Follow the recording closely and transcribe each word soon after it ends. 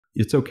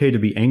It's okay to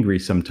be angry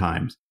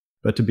sometimes,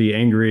 but to be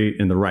angry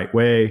in the right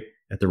way,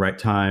 at the right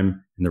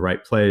time, in the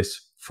right place,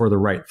 for the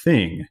right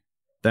thing,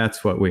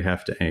 that's what we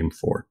have to aim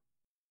for.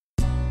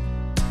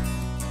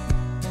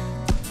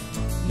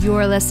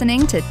 You're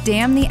listening to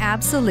Damn the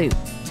Absolute,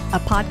 a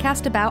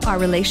podcast about our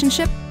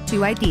relationship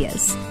to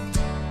ideas.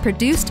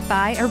 Produced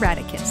by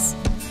Erraticus.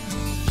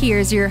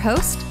 Here's your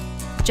host,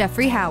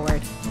 Jeffrey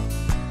Howard.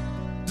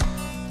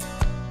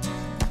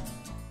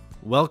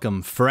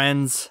 Welcome,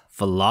 friends,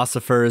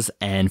 philosophers,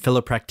 and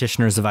fellow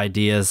practitioners of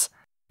ideas.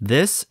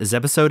 This is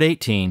episode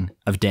 18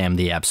 of Damn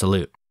the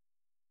Absolute.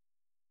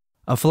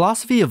 A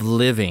philosophy of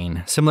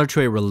living, similar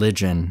to a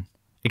religion,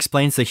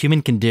 explains the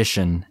human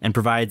condition and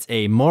provides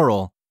a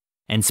moral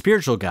and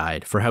spiritual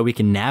guide for how we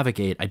can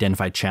navigate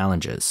identified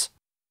challenges.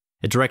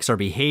 It directs our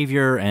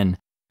behavior and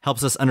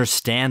helps us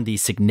understand the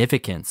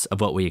significance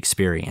of what we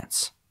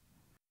experience.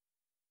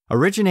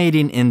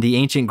 Originating in the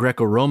ancient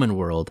Greco-Roman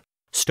world,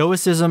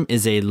 Stoicism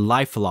is a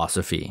life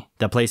philosophy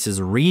that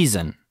places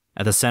reason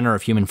at the center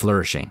of human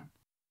flourishing.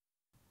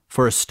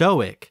 For a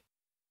Stoic,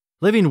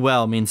 living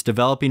well means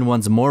developing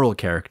one's moral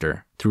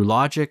character through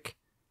logic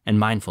and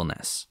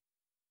mindfulness.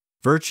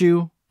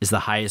 Virtue is the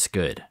highest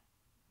good.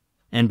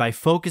 And by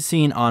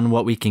focusing on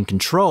what we can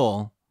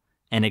control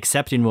and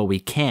accepting what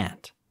we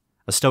can't,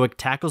 a Stoic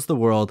tackles the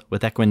world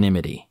with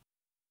equanimity.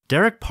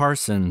 Derek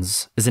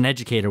Parsons is an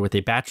educator with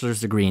a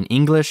bachelor's degree in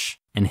English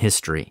and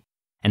history,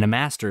 and a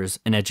master's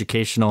in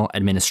educational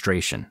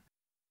administration.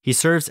 He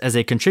serves as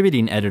a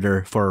contributing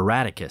editor for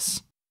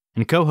Erraticus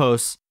and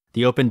co-hosts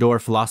the Open Door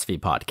Philosophy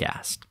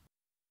podcast.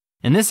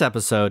 In this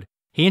episode,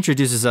 he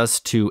introduces us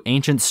to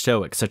ancient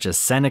Stoics such as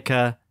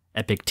Seneca,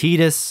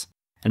 Epictetus,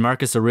 and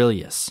Marcus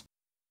Aurelius,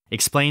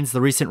 explains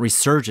the recent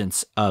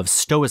resurgence of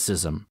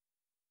Stoicism,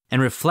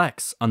 and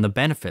reflects on the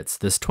benefits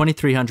this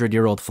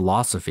 2,300-year-old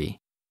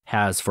philosophy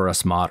has for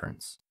us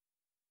moderns.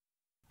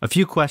 A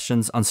few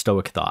questions on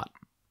Stoic thought.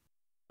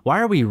 Why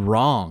are we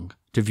wrong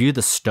to view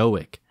the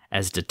Stoic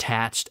as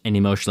detached and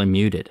emotionally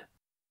muted?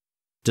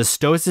 Does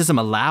Stoicism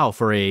allow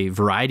for a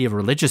variety of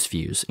religious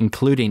views,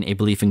 including a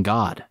belief in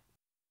God?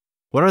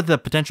 What are the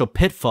potential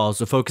pitfalls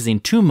of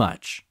focusing too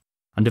much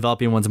on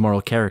developing one's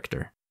moral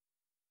character?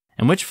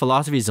 And which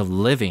philosophies of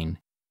living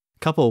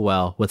couple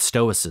well with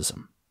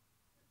Stoicism?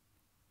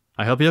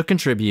 I hope you'll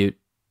contribute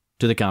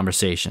to the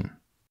conversation.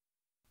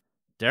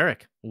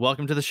 Derek,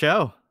 welcome to the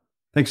show.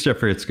 Thanks,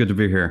 Jeffrey. It's good to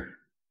be here.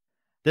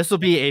 This will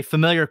be a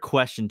familiar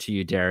question to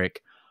you,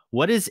 Derek.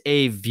 What is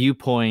a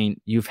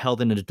viewpoint you've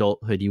held in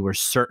adulthood you were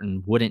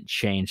certain wouldn't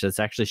change that's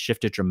actually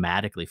shifted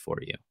dramatically for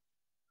you?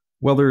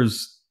 Well,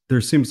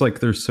 there seems like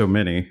there's so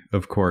many,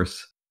 of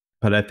course,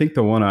 but I think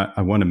the one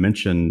I want to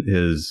mention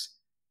is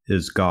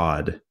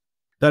God.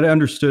 That I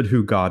understood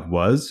who God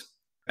was.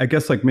 I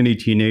guess like many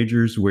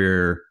teenagers,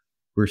 we're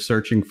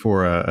searching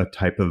for a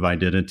type of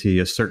identity,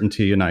 a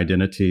certainty in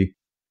identity.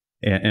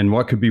 And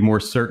what could be more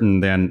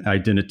certain than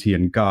identity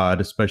in God,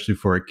 especially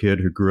for a kid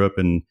who grew up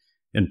in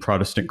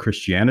Protestant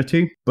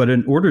Christianity? But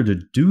in order to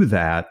do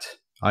that,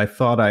 I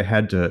thought I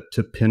had to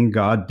pin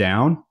God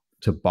down,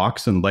 to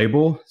box and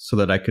label so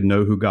that I could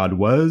know who God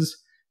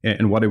was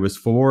and what he was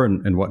for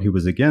and what he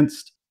was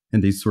against,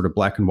 and these sort of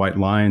black and white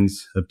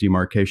lines of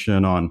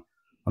demarcation on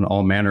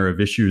all manner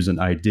of issues and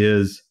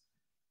ideas.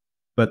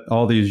 But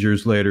all these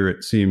years later,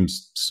 it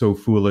seems so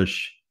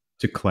foolish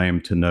to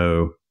claim to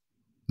know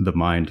the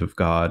mind of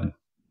God.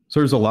 So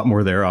there's a lot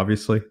more there,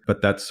 obviously,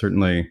 but that's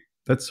certainly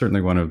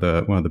one of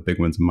the big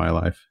ones in my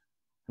life.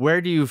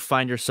 Where do you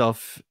find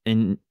yourself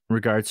in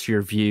regards to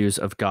your views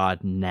of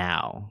God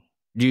now?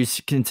 Do you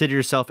consider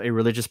yourself a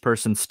religious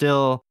person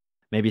still?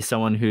 Maybe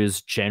someone who's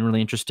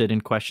generally interested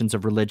in questions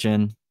of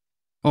religion?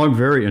 Oh, I'm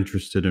very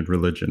interested in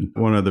religion.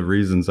 One of the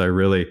reasons I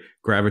really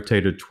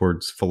gravitated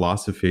towards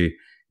philosophy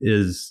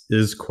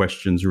is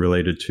questions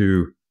related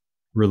to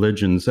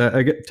religions.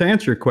 To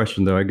answer your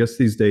question, though, I guess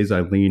these days I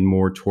lean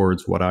more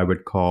towards what I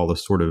would call a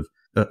sort of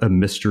a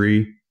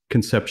mystery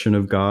conception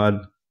of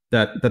God,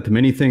 that the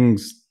many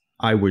things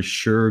I was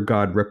sure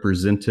God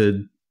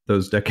represented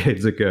those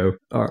decades ago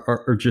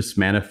are just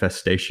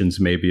manifestations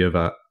maybe of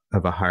a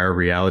higher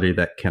reality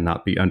that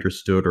cannot be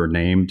understood or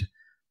named,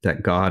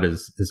 that God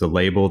is a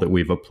label that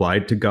we've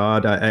applied to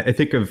God. I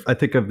think of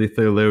the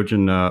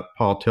theologian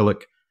Paul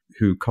Tillich,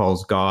 who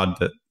calls God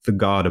the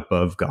God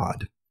above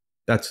God.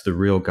 That's the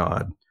real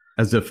God,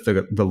 as if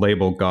the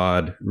label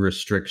God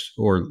restricts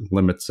or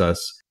limits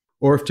us.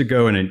 Or if to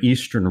go in an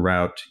Eastern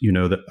route,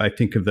 that I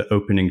think of the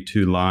opening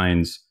two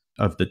lines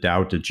of the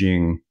Tao Te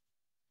Ching,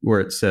 where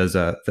it says,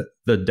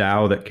 the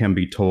Tao that can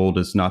be told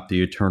is not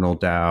the eternal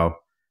Tao.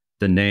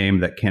 The name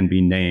that can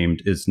be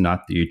named is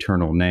not the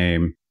eternal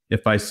name.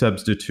 If I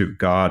substitute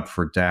God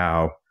for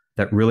Tao,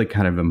 that really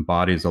kind of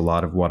embodies a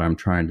lot of what I'm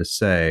trying to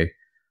say.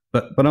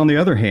 But on the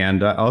other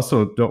hand, I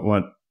also don't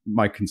want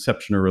my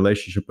conception or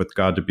relationship with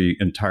God to be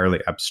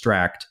entirely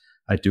abstract.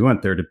 I do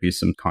want there to be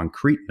some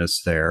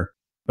concreteness there,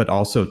 but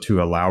also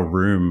to allow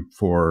room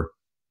for,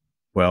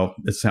 well,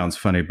 it sounds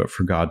funny, but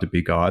for God to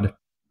be God.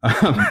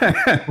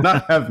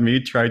 Not have me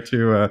try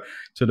to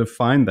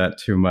define that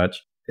too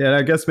much. And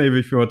I guess maybe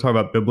if you want to talk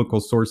about biblical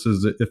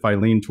sources, if I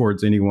lean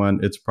towards anyone,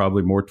 it's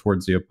probably more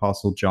towards the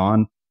Apostle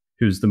John,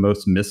 who's the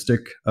most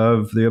mystic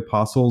of the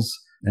apostles.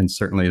 And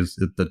certainly is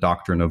the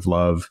doctrine of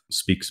love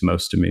speaks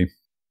most to me.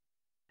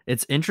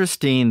 It's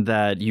interesting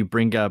that you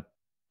bring up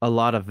a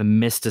lot of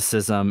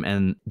mysticism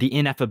and the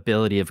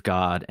ineffability of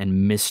God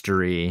and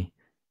mystery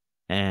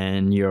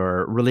and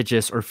your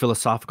religious or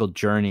philosophical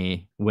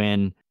journey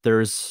when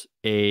there's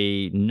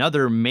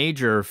another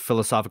major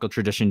philosophical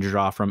tradition to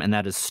draw from, and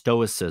that is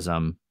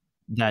Stoicism,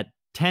 that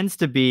tends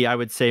to be, I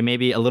would say,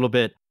 maybe a little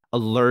bit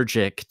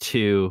allergic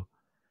to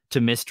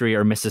mystery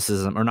or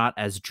mysticism, or not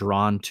as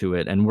drawn to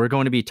it. And we're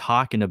going to be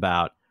talking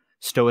about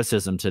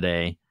Stoicism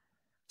today.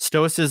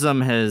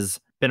 Stoicism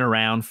has been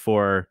around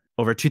for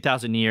over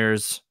 2,000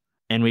 years,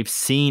 and we've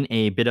seen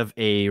a bit of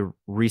a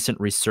recent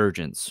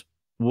resurgence.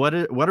 What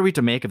are we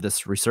to make of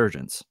this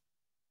resurgence?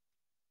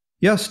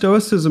 Yeah,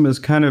 Stoicism has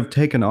kind of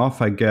taken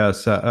off, I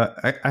guess.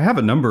 I have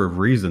a number of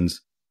reasons,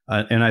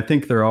 and I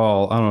think they're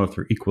all, I don't know if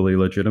they're equally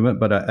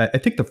legitimate, but I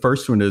think the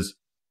first one is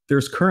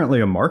there's currently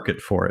a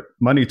market for it.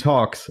 Money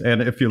talks.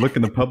 And if you look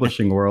in the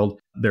publishing world,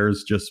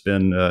 there's just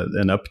been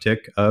an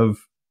uptick of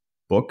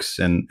books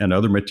and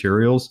other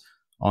materials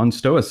on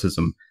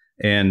Stoicism.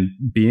 And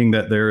being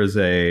that there is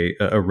a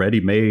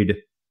ready-made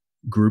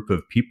group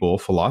of people,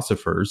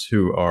 philosophers,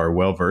 who are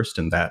well-versed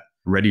in that,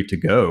 ready to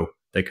go,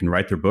 they can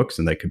write their books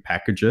and they can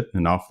package it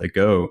and off they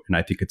go. And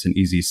I think it's an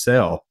easy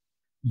sell.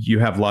 You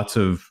have lots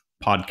of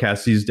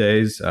podcasts these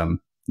days,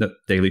 the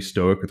Daily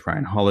Stoic with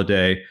Ryan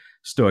Holiday,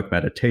 Stoic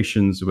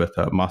Meditations with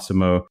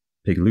Massimo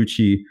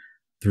Pigliucci.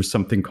 There's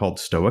something called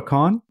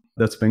Stoicon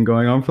that's been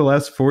going on for the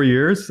last 4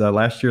 years.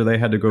 Last year they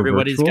had to go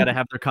Everybody's virtual. got to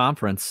have their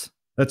conference.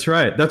 That's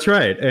right.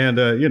 And,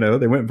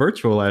 they went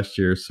virtual last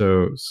year.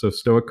 So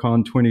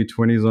Stoicon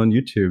 2020 is on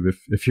YouTube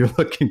if you're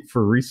looking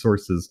for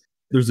resources.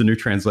 There's a new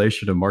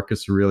translation of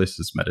Marcus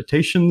Aurelius'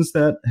 Meditations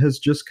that has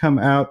just come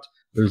out.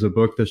 There's a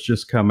book that's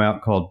just come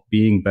out called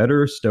Being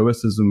Better,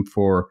 Stoicism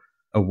for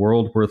a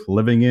World Worth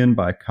Living In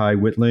by Kai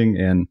Whitling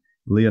and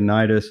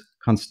Leonidas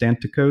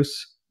Konstantikos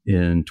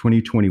in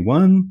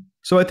 2021.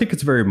 So I think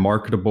it's very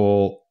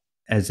marketable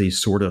as a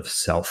sort of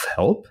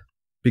self-help,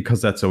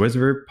 because that's always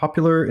very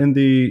popular and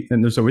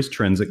there's always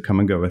trends that come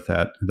and go with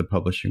that in the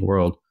publishing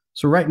world.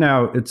 So right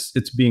now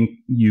it's being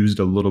used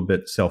a little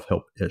bit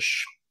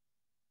self-help-ish.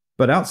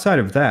 But outside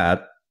of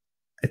that,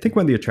 I think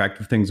one of the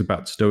attractive things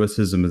about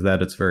Stoicism is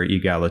that it's very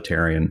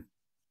egalitarian.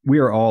 We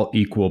are all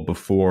equal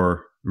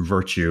before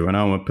virtue. And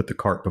I don't want to put the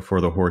cart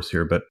before the horse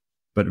here, but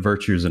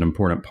virtue is an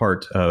important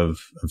part of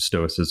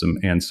Stoicism.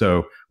 And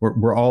so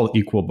we're all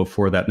equal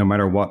before that, no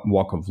matter what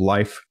walk of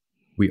life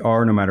we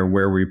are, no matter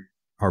where we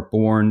are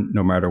born,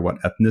 no matter what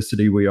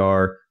ethnicity we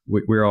are,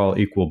 we're all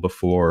equal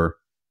before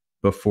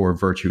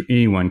virtue.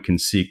 Anyone can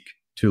seek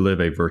to live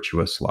a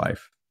virtuous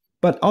life.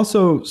 But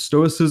also,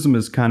 Stoicism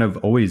has kind of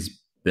always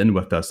been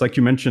with us. Like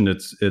you mentioned,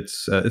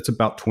 it's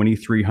about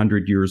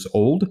 2,300 years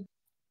old.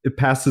 It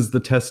passes the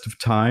test of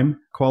time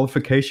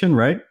qualification,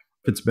 right?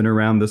 If it's been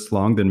around this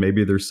long, then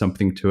maybe there's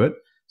something to it.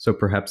 So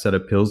perhaps that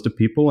appeals to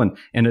people.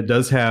 And it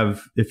does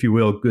have, if you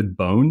will, good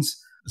bones.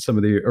 Some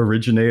of the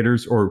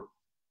originators or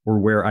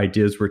where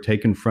ideas were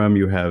taken from,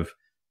 you have,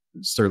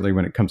 certainly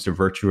when it comes to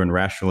virtue and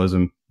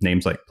rationalism,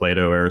 names like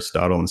Plato,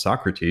 Aristotle, and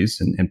Socrates,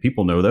 and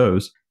people know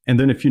those. And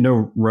then if you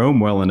know Rome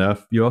well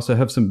enough, you also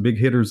have some big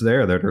hitters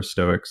there that are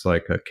Stoics,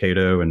 like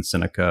Cato and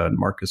Seneca and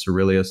Marcus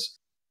Aurelius.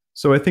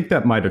 So I think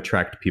that might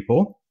attract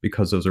people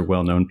because those are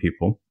well-known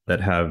people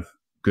that have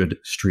good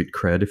street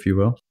cred, if you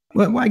will.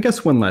 Well, I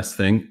guess one last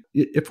thing.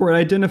 If we're to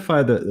identify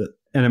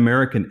an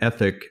American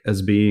ethic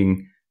as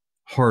being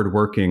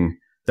hardworking,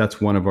 that's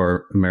one of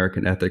our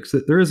American ethics.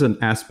 There is an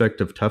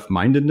aspect of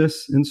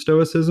tough-mindedness in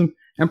Stoicism,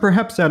 and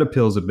perhaps that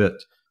appeals a bit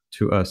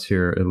to us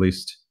here, at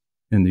least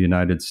in the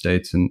United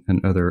States and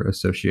other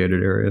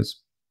associated areas.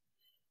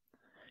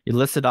 You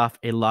listed off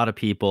a lot of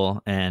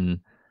people, and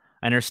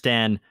I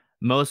understand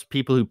most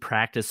people who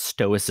practice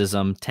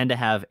Stoicism tend to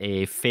have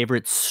a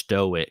favorite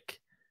Stoic.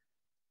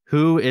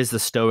 Who is the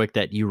Stoic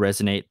that you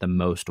resonate the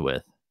most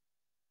with?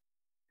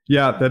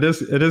 Yeah, it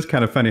is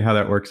kind of funny how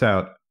that works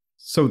out.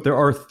 So there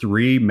are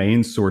three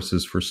main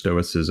sources for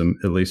Stoicism,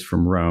 at least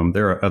from Rome.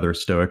 There are other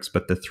Stoics,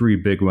 but the three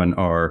big ones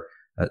are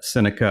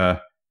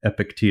Seneca,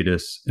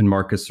 Epictetus, and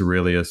Marcus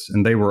Aurelius,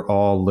 and they were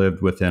all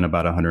lived within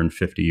about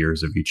 150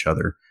 years of each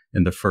other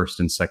in the 1st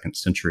and 2nd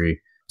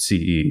century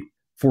CE.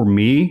 For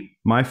me,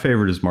 my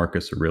favorite is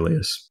Marcus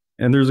Aurelius.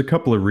 And there's a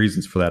couple of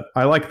reasons for that.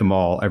 I like them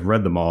all. I've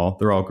read them all.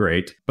 They're all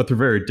great, but they're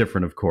very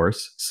different, of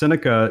course.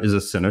 Seneca is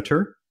a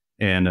senator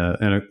and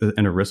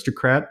an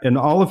aristocrat. And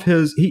all of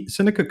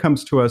Seneca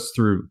comes to us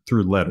through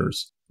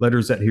letters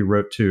that he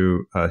wrote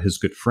to his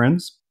good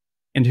friends.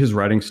 And his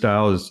writing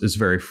style is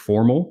very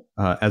formal,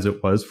 as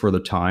it was for the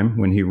time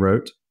when he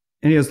wrote.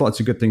 And he has lots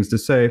of good things to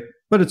say,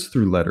 but it's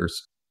through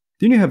letters.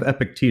 Then you have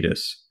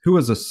Epictetus, who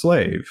was a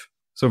slave.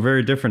 So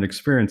very different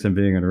experience than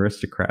being an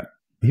aristocrat.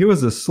 He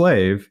was a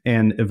slave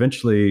and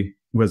eventually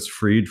was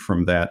freed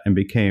from that and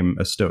became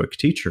a Stoic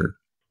teacher.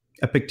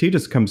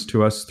 Epictetus comes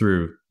to us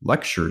through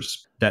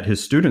lectures that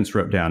his students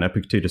wrote down.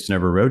 Epictetus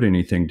never wrote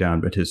anything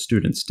down, but his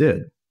students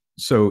did.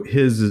 So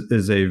his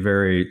is a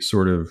very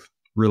sort of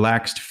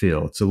relaxed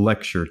feel. It's a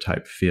lecture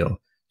type feel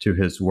to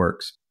his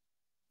works.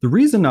 The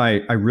reason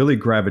I really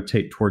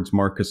gravitate towards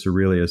Marcus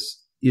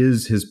Aurelius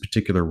is his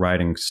particular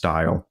writing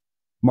style.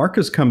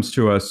 Marcus comes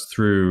to us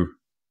through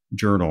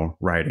journal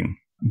writing.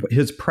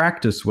 His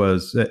practice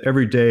was that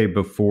every day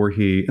before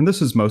and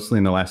this is mostly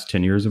in the last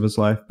 10 years of his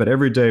life, but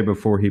every day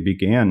before he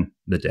began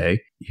the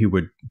day, he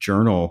would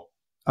journal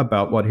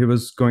about what he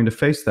was going to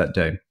face that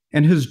day.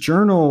 And his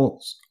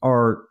journals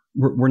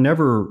were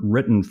never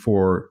written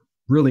for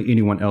really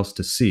anyone else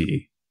to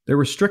see. They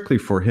were strictly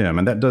for him.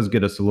 And that does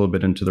get us a little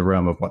bit into the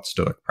realm of what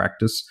Stoic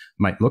practice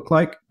might look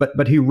like.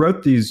 But he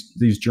wrote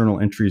these journal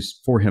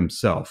entries for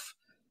himself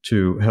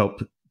to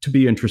help to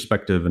be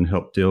introspective and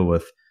help deal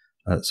with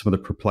some of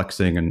the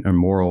perplexing and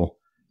moral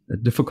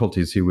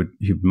difficulties he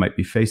might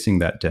be facing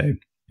that day.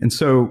 And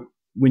so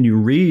when you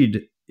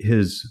read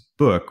his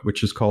book,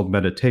 which is called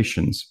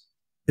Meditations,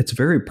 it's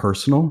very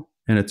personal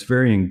and it's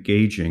very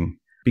engaging,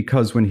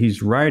 because when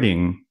he's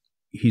writing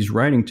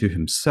to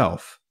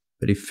himself,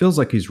 but he feels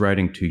like he's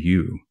writing to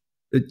you.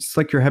 It's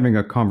like you're having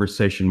a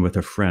conversation with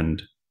a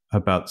friend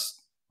about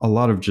a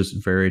lot of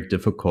just very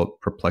difficult,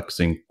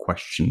 perplexing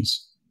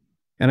questions.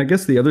 And I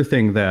guess the other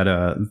thing that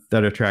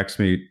attracts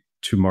me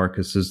to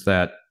Marcus is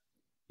that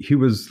he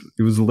was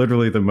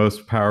literally the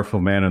most powerful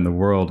man in the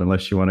world,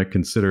 unless you want to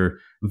consider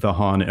the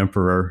Han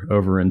Emperor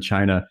over in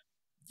China.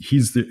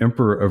 He's the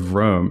Emperor of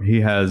Rome.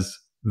 He has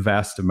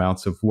vast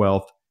amounts of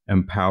wealth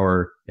and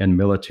power and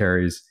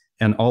militaries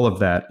and all of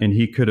that. And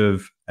he could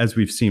have, as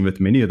we've seen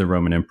with many of the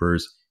Roman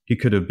emperors, he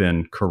could have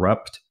been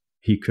corrupt.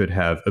 He could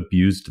have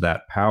abused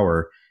that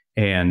power.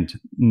 And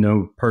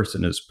no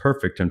person is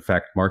perfect. In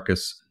fact,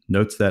 Marcus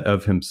notes that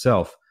of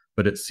himself.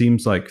 But it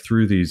seems like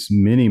through these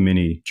many,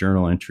 many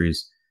journal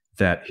entries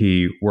that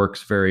he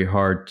works very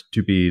hard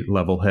to be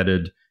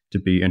level-headed, to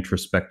be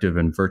introspective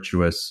and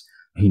virtuous.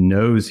 He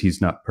knows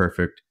he's not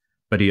perfect,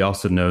 but he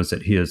also knows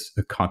that he is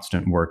a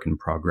constant work in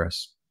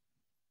progress.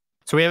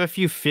 So we have a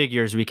few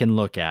figures we can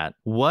look at.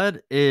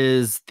 What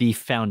is the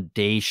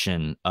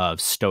foundation of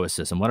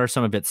Stoicism? What are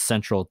some of its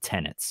central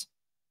tenets?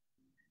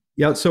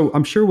 Yeah, so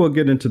I'm sure we'll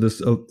get into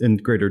this in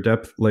greater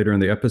depth later in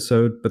the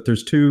episode, but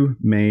there's two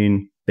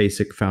main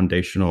basic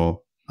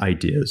foundational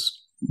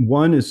ideas.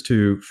 One is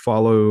to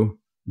follow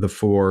the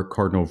four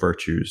cardinal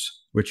virtues,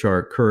 which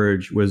are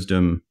courage,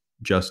 wisdom,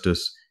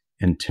 justice,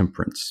 and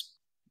temperance,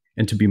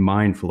 and to be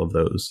mindful of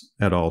those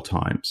at all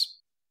times.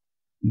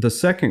 The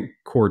second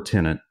core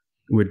tenet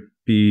would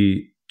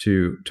be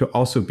to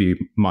also be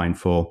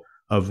mindful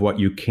of what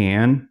you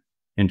can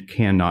and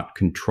cannot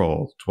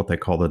control. It's what they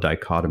call the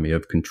dichotomy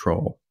of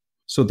control.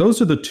 So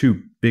those are the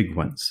two big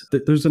ones.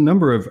 There's a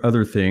number of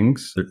other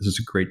things. There's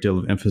a great deal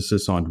of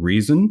emphasis on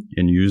reason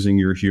and using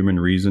your human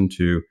reason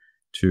to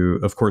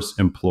of course,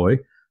 employ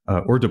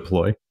or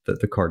deploy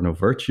the cardinal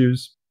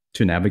virtues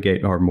to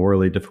navigate our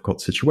morally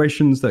difficult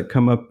situations that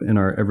come up in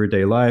our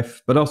everyday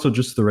life, but also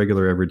just the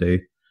regular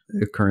everyday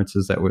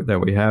occurrences that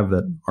we have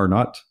that are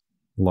not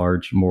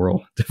large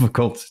moral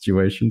difficult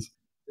situations.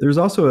 There's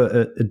also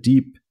a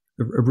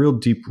real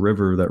deep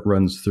river that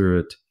runs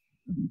through it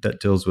that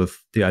deals with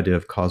the idea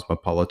of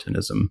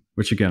cosmopolitanism,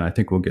 which again I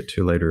think we'll get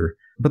to later.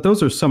 But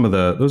those are some of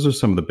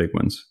the big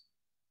ones.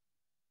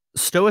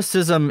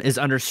 Stoicism is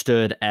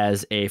understood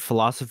as a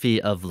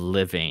philosophy of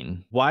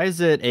living. Why is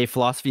it a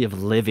philosophy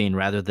of living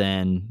rather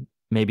than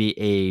maybe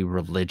a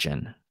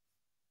religion?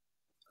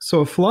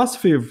 So a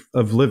philosophy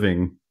of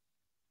living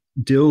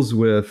deals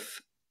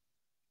with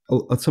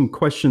some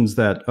questions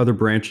that other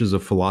branches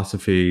of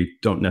philosophy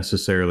don't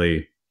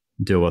necessarily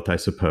deal with, I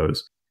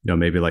suppose.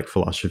 Maybe like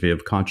philosophy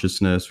of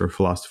consciousness or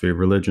philosophy of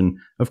religion.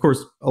 Of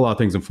course, a lot of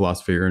things in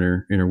philosophy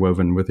are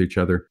interwoven with each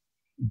other.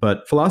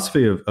 But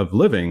philosophy of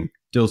living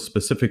deals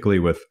specifically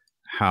with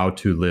how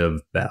to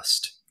live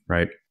best,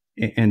 right?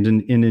 And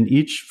in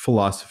each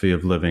philosophy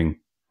of living,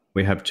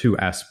 we have two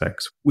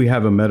aspects. We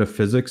have a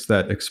metaphysics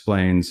that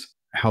explains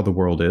how the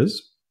world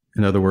is.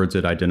 In other words,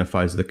 it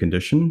identifies the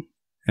condition.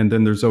 And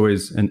then there's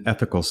always an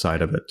ethical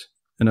side of it.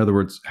 In other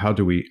words, how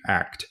do we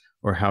act,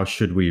 or how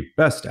should we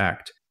best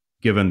act,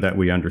 given that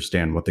we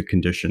understand what the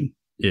condition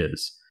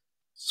is?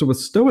 So with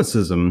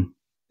Stoicism,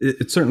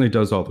 it certainly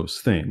does all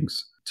those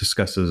things.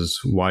 Discusses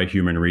why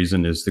human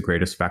reason is the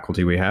greatest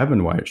faculty we have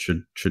and why it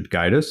should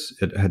guide us.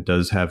 It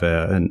does have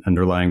an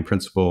underlying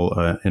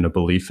principle in a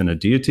belief in a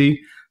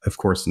deity. Of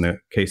course, in the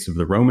case of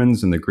the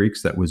Romans and the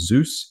Greeks, that was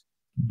Zeus.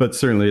 But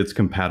certainly it's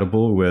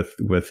compatible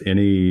with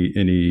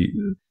any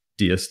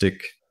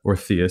deistic or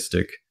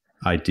theistic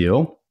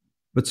ideal.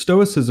 But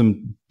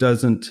Stoicism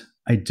doesn't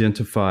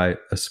identify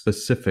a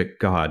specific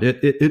God.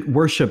 It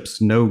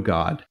worships no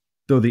God,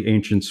 though the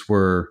ancients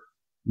were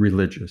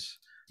religious.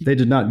 They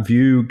did not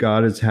view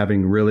God as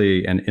having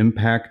really an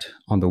impact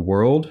on the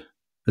world,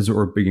 as it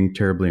were being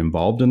terribly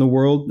involved in the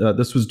world.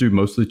 This was due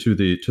mostly to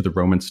the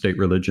Roman state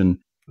religion,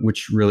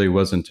 which really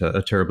wasn't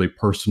a terribly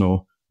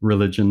personal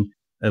religion.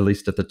 at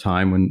least at the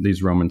time when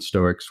these Roman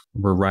Stoics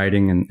were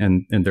writing,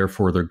 and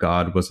therefore their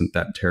God wasn't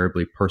that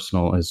terribly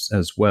personal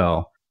as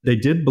well. They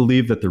did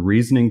believe that the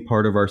reasoning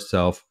part of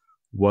ourself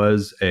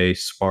was a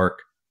spark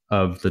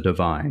of the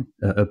divine,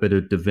 a bit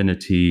of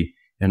divinity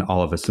in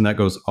all of us. And that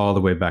goes all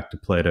the way back to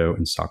Plato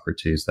and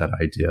Socrates, that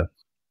idea.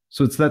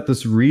 So it's that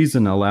this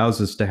reason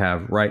allows us to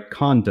have right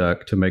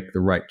conduct, to make the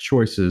right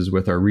choices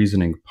with our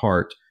reasoning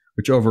part,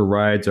 which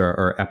overrides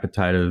our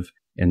appetitive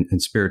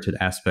and spirited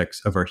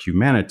aspects of our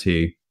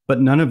humanity.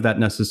 But none of that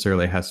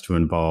necessarily has to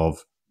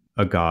involve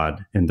a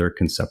God in their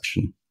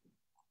conception.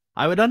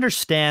 I would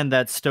understand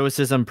that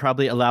Stoicism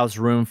probably allows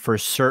room for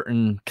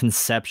certain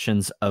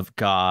conceptions of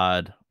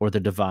God or the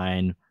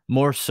divine,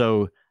 more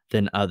so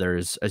than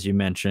others, as you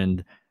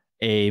mentioned.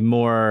 A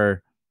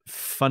more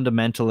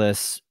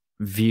fundamentalist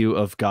view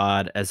of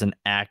God as an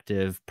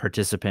active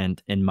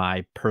participant in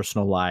my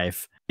personal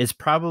life is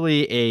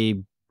probably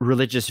a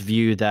religious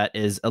view that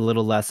is a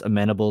little less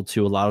amenable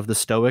to a lot of the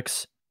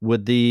Stoics.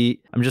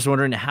 I'm just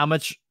wondering, how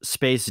much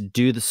space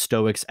do the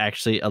Stoics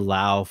actually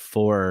allow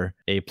for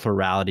a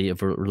plurality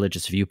of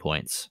religious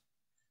viewpoints?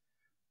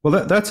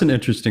 Well, that's an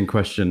interesting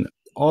question.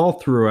 All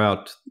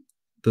throughout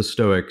the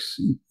Stoics,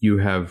 you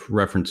have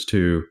reference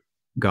to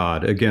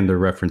God. Again, they're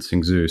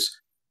referencing Zeus.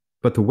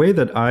 But the way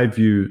that I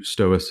view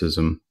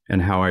Stoicism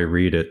and how I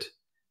read it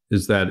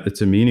is that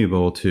it's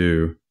amenable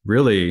to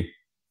really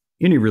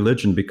any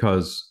religion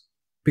because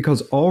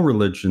all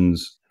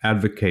religions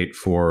advocate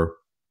for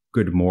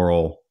good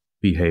moral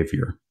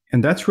behavior.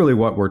 And that's really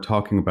what we're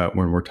talking about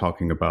when we're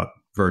talking about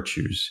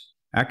virtues.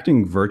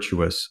 Acting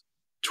virtuous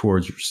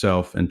towards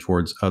yourself and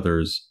towards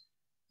others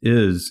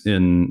is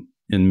in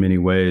many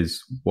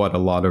ways what a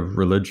lot of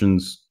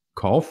religions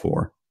call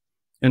for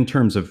in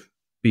terms of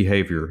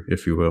behavior,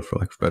 if you will, for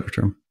lack of a better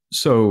term.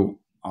 So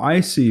I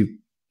see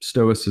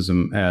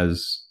Stoicism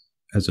as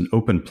an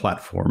open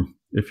platform,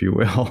 if you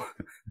will.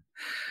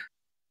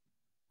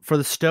 For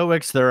the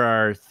Stoics, there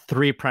are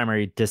three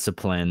primary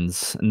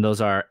disciplines, and those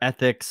are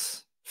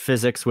ethics,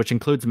 physics, which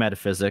includes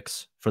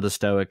metaphysics for the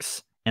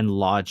Stoics, and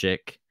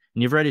logic.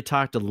 And you've already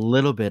talked a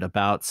little bit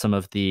about some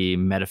of the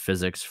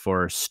metaphysics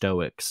for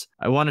Stoics.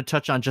 I want to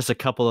touch on just a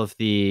couple of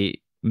the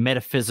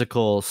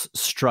metaphysical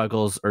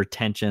struggles or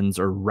tensions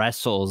or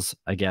wrestles,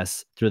 I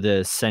guess, through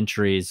the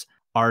centuries.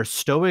 Are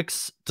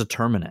Stoics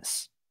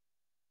determinists?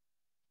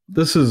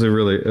 This is a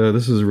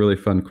really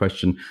fun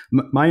question.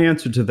 My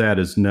answer to that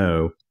is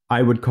no.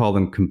 I would call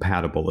them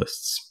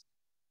compatibilists,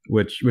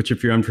 which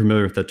if you're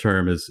unfamiliar with that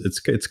term,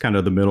 it's kind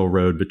of the middle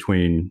road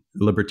between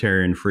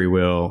libertarian free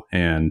will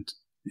and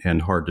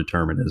hard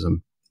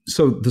determinism.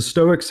 So the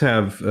Stoics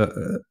have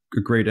a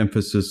great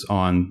emphasis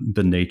on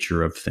the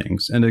nature of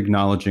things and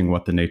acknowledging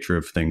what the nature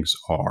of things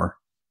are.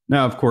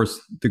 Now, of course,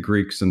 the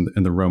Greeks and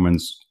the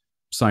Romans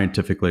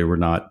scientifically were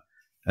not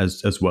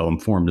as well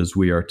informed as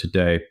we are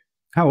today.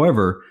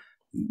 However,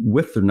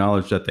 with the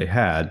knowledge that they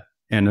had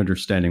and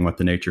understanding what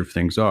the nature of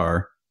things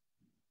are,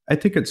 I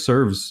think it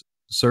serves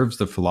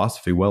the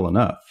philosophy well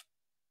enough.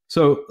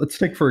 So let's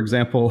take, for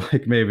example,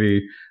 like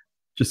maybe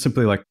just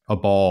simply like a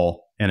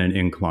ball and an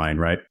incline,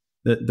 right?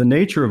 The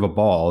nature of a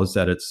ball is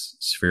that it's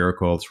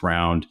spherical, it's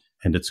round,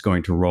 and it's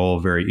going to roll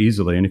very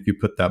easily. And if you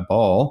put that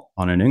ball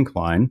on an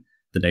incline,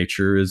 the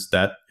nature is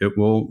that it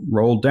will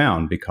roll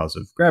down because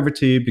of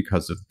gravity,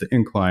 because of the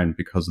incline,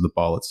 because of the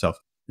ball itself.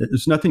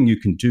 There's nothing you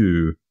can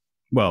do.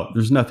 Well,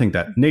 there's nothing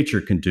that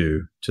nature can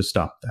do to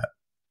stop that.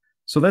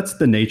 So that's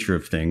the nature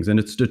of things, and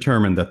it's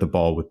determined that the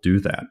ball would do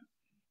that.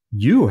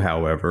 You,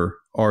 however,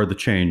 are the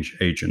change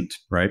agent,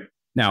 right?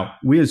 Now,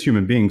 we as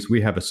human beings,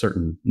 we have a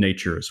certain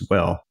nature as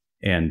well,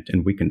 and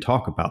we can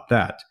talk about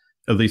that,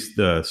 at least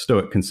the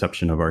Stoic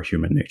conception of our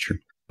human nature.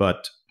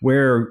 But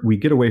where we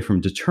get away from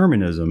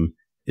determinism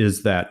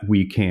is that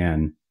we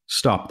can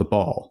stop the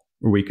ball,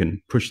 or we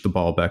can push the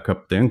ball back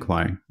up the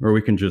incline, or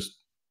we can just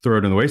throw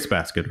it in the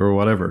wastebasket or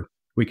whatever.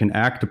 We can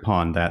act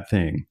upon that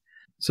thing.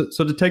 So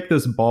to take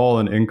this ball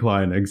and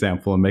incline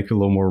example and make it a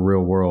little more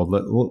real world,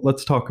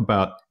 let's talk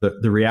about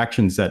the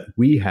reactions that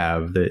we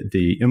have,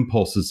 the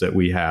impulses that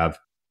we have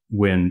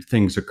when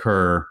things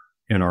occur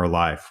in our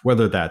life,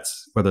 whether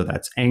that's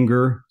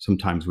anger.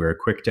 Sometimes we're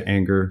quick to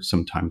anger,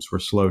 sometimes we're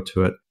slow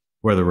to it,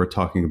 whether we're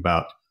talking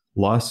about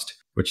lust,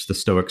 which the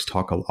Stoics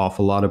talk an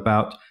awful lot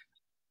about.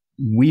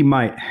 We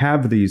might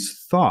have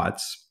these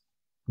thoughts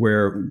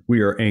where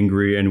we are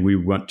angry and we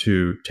want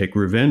to take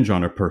revenge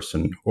on a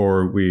person,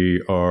 or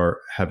we are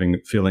having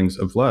feelings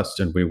of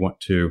lust and we want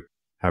to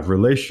have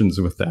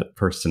relations with that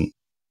person.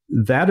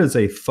 That is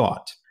a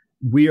thought.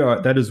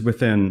 That is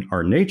within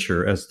our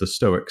nature as the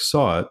Stoics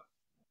saw it,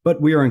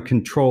 but we are in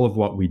control of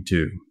what we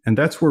do. And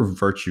that's where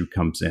virtue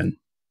comes in.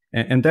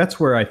 And that's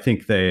where I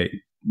think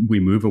we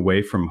move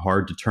away from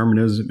hard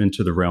determinism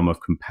into the realm of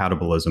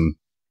compatibilism.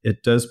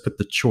 It does put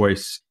the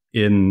choice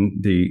in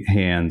the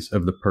hands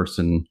of the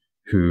person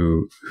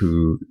who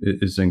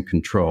is in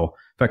control.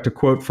 In fact, a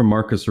quote from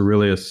Marcus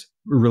Aurelius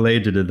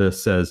related to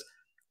this says,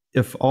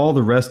 "If all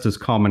the rest is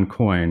common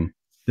coin,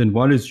 then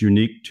what is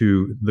unique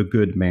to the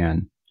good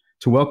man?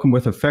 To welcome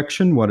with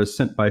affection what is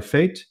sent by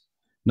fate,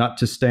 not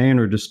to stain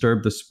or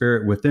disturb the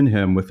spirit within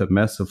him with a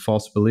mess of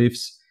false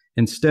beliefs,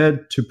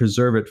 instead to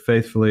preserve it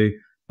faithfully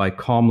by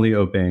calmly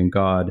obeying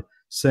God,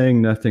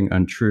 saying nothing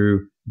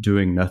untrue,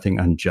 doing nothing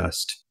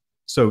unjust.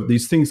 So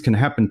these things can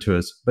happen to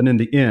us, but in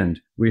the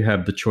end, we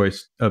have the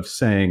choice of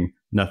saying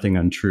nothing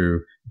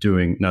untrue,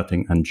 doing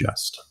nothing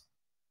unjust.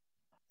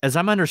 As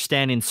I'm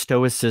understanding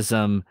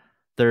Stoicism,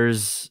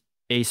 there's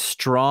a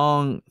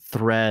strong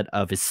thread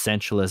of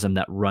essentialism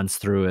that runs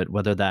through it,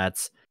 whether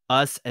that's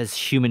us as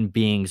human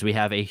beings. We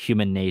have a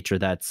human nature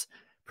that's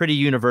pretty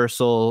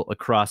universal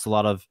across a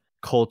lot of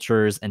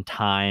cultures and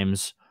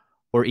times,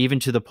 or even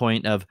to the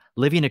point of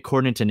living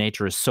according to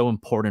nature is so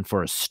important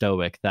for a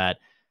Stoic that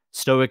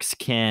Stoics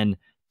can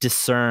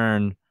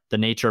discern the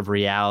nature of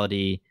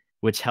reality,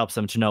 which helps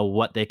them to know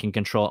what they can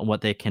control and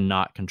what they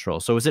cannot control.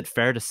 So is it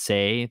safe to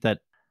say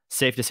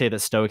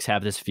that Stoics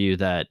have this view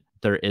that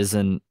there is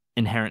an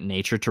inherent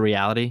nature to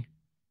reality?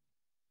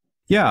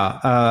 Yeah,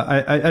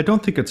 I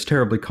don't think it's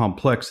terribly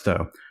complex,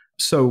 though.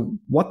 So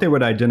what they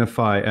would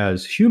identify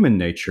as human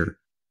nature,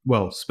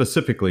 well,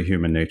 specifically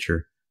human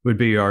nature, would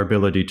be our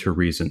ability to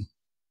reason.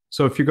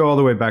 So if you go all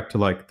the way back to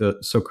like the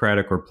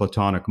Socratic or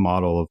Platonic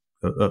model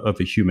of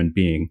a human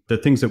being, the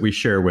things that we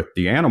share with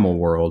the animal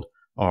world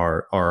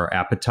are our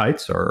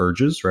appetites, our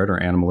urges, right?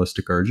 Our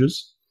animalistic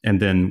urges.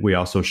 And then we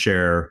also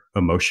share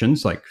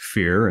emotions like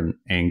fear and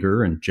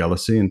anger and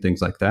jealousy and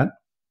things like that.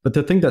 But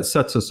the thing that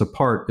sets us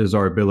apart is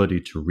our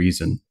ability to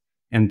reason.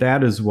 And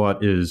that is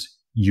what is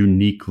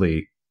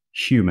uniquely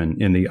human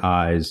in the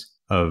eyes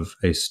of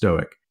a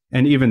Stoic.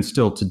 And even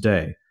still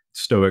today,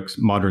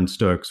 modern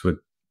Stoics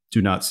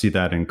do not see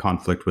that in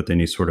conflict with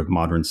any sort of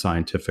modern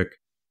scientific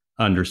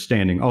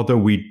understanding. Although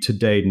we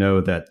today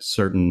know that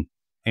certain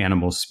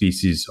animal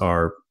species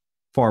are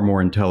far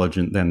more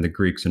intelligent than the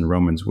Greeks and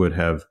Romans would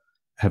have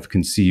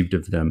conceived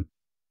of them.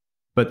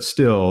 But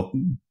still,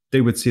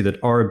 they would see that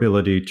our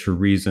ability to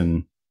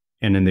reason,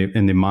 and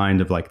in the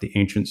mind of like the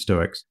ancient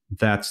Stoics,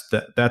 that's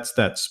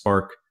that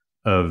spark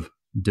of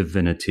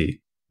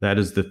divinity. That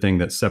is the thing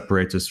that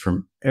separates us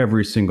from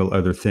every single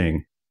other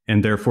thing.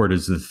 And therefore, it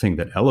is the thing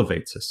that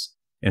elevates us.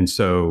 And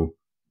so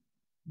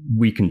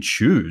we can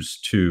choose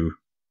to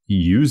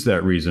use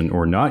that reason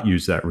or not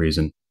use that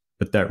reason,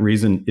 but that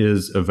reason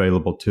is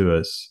available to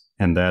us.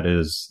 And that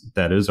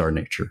is our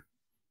nature.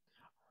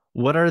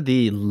 What are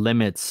the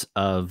limits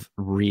of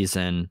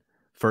reason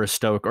for a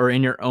Stoic, or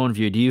in your own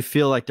view, do you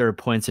feel like there are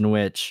points in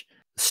which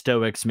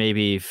Stoics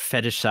maybe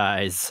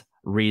fetishize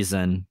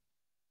reason?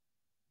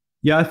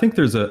 Yeah, I think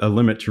there's a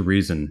limit to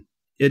reason.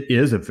 It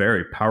is a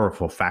very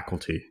powerful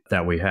faculty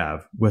that we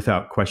have,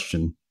 without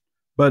question.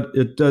 But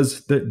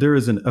there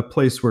is a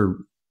place where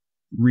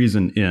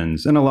reason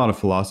ends. And a lot of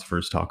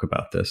philosophers talk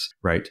about this,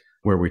 right?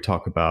 Where we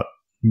talk about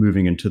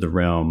moving into the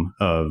realm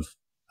of,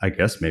 I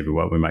guess, maybe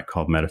what we might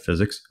call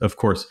metaphysics. Of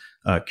course,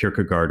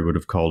 Kierkegaard would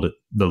have called it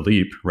the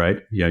leap, right?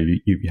 Yeah,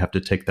 you have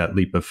to take that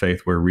leap of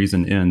faith where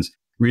reason ends.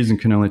 Reason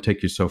can only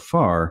take you so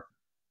far.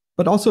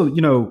 But also,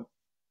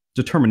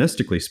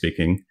 deterministically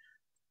speaking,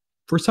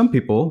 for some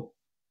people,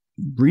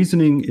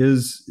 reasoning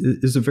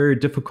is a very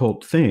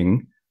difficult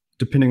thing,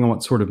 depending on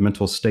what sort of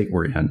mental state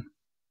we're in.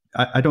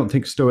 I don't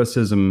think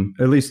Stoicism,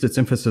 at least its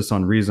emphasis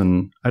on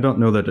reason, I don't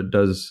know that it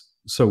does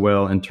so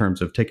well in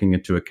terms of taking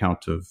into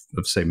account of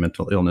say,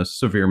 mental illness,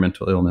 severe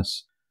mental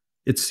illness.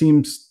 It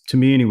seems to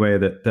me anyway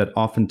that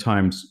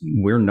oftentimes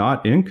we're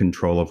not in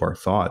control of our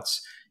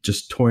thoughts.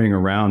 Just toying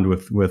around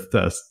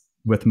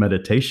with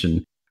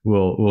meditation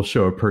will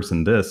show a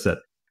person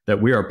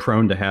that we are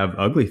prone to have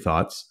ugly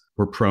thoughts.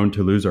 We're prone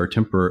to lose our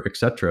temper,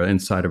 etc.,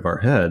 inside of our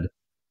head,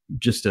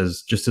 just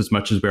as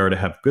much as we are to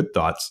have good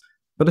thoughts.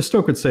 But a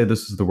Stoic would say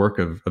this is the work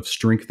of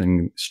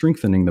strengthening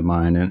the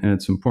mind. And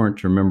it's important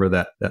to remember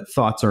that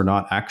thoughts are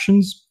not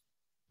actions.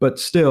 But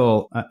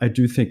still, I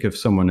do think if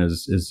someone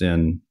is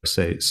in,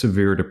 say,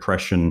 severe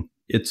depression,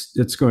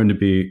 it's going to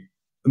be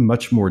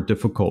much more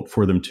difficult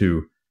for them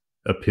to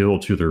appeal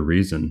to their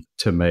reason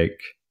to make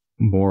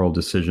moral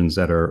decisions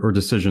that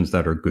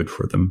are good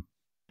for them.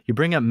 You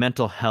bring up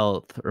mental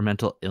health or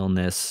mental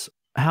illness.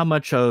 How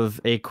much of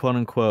a quote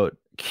unquote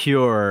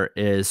cure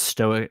is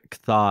Stoic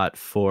thought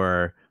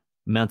for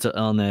mental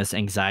illness,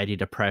 anxiety,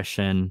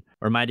 depression,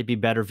 or might it be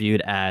better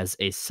viewed as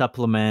a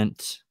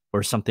supplement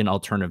or something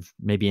alternative,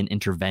 maybe an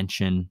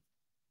intervention?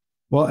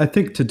 Well, I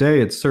think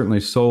today it's certainly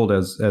sold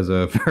as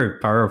a very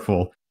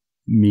powerful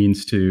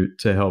means to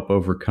help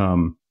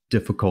overcome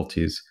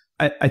difficulties.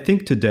 I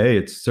think today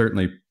it's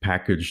certainly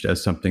packaged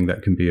as something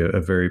that can be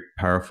a very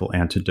powerful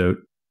antidote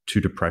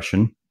to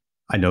depression.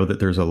 I know that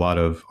there's a lot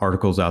of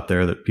articles out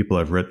there that people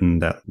have written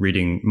that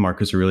reading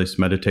Marcus Aurelius'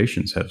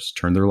 meditations has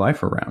turned their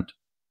life around.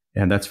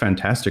 And that's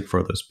fantastic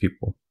for those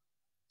people.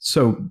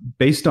 So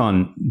based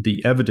on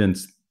the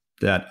evidence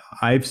that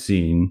I've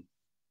seen,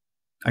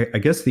 I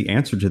guess the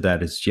answer to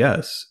that is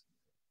yes.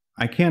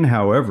 I can,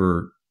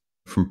 however,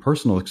 from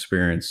personal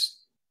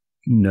experience,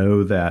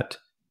 know that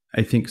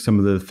I think some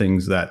of the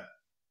things that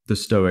the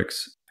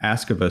Stoics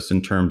ask of us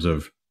in terms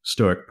of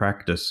Stoic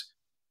practice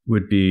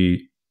would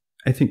be,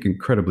 I think,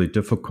 incredibly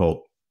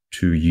difficult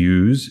to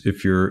use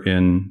if you're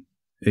in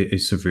a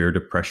severe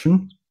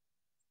depression.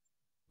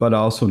 But I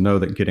also know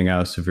that getting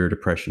out of severe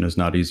depression is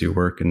not easy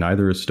work, and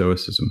neither is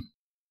Stoicism.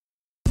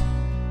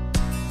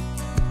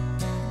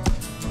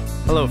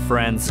 Hello,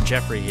 friends.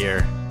 Jeffrey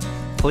here.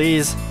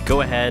 Please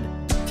go ahead,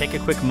 take a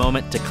quick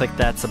moment to click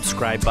that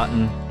subscribe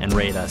button and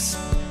rate us.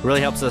 It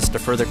really helps us to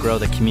further grow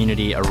the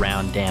community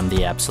around Damn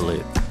the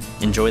Absolute.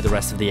 Enjoy the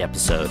rest of the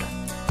episode.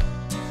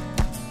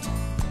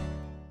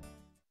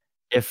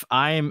 If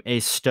I'm a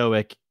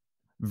Stoic,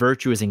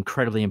 virtue is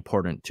incredibly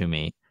important to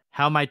me.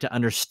 How am I to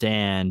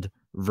understand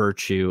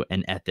virtue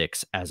and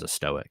ethics as a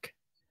Stoic?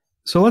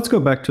 So let's go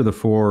back to the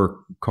four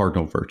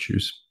cardinal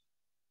virtues,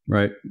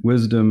 right?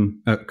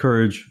 Wisdom,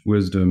 courage,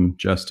 wisdom,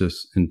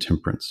 justice, and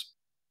temperance.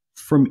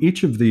 From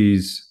each of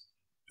these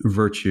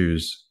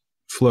virtues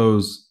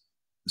flows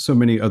so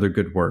many other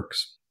good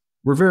works.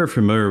 We're very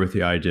familiar with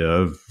the idea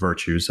of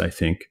virtues, I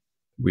think.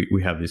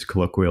 We have these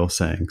colloquial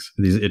sayings,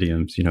 these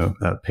idioms,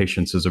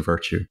 patience is a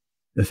virtue,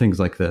 things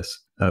like this.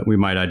 We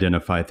might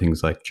identify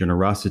things like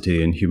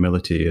generosity and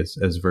humility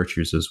as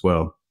virtues as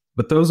well.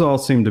 But those all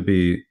seem to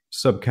be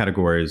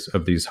subcategories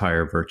of these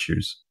higher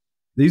virtues.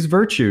 These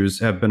virtues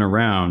have been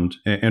around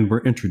and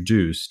were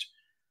introduced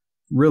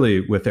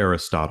really with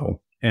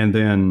Aristotle. And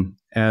then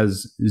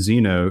as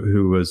Zeno,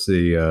 who was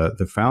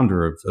the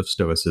founder of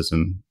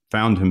Stoicism,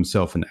 found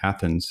himself in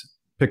Athens,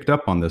 picked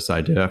up on this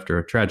idea after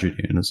a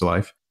tragedy in his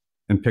life,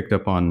 and picked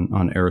up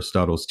on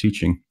Aristotle's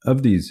teaching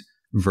of these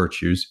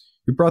virtues,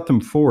 he brought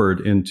them forward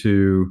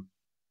into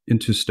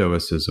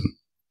Stoicism.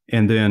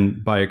 And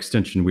then by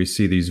extension, we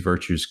see these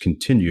virtues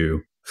continue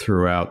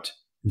throughout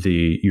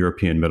the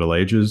European Middle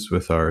Ages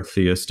with our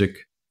theistic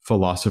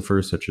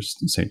philosophers, such as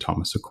St.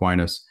 Thomas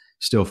Aquinas,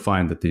 still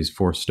find that these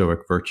four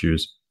Stoic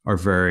virtues are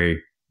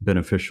very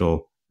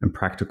beneficial and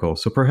practical.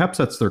 So perhaps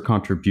that's their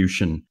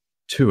contribution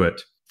to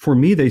it. For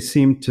me, they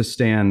seem to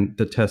stand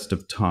the test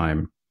of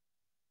time.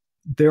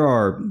 There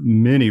are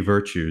many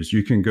virtues.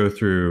 You can go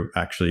through,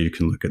 actually, you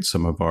can look at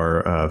some of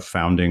our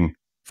founding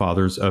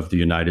fathers of the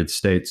United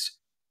States.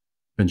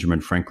 Benjamin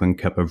Franklin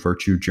kept a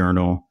virtue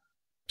journal.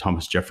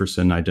 Thomas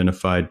Jefferson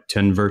identified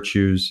 10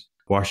 virtues.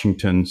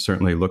 Washington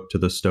certainly looked to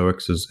the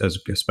Stoics, as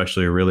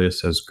especially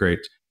Aurelius, as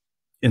great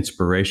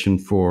inspiration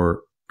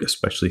for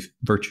especially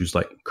virtues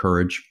like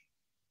courage.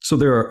 So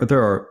there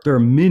are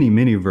many,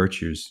 many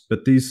virtues,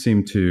 but these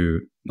seem to,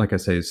 like I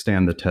say,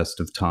 stand the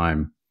test of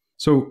time.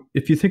 So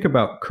if you think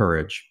about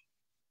courage,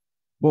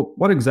 well,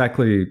 what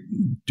exactly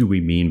do we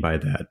mean by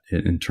that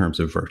in terms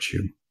of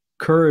virtue?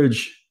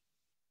 Courage,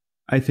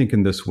 I think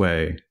in this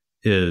way,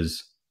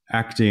 is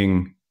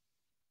acting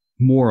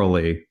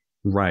morally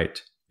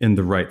right in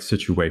the right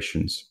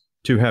situations.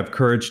 To have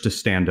courage to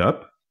stand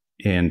up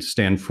and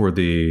stand for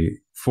the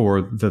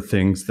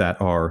things that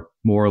are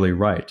morally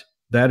right.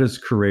 That is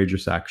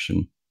courageous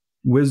action.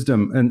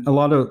 Wisdom, and a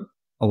lot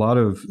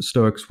of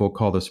Stoics will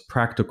call this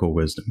practical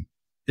wisdom.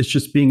 It's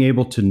just being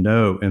able to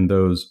know in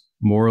those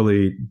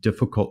morally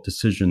difficult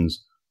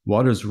decisions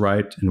what is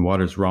right and what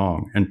is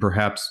wrong. And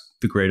perhaps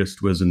the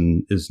greatest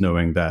wisdom is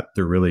knowing that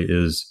there really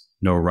is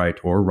no right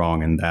or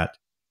wrong in that.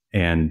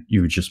 And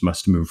you just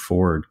must move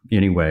forward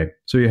anyway.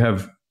 So you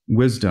have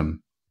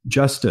wisdom,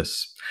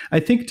 justice. I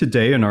think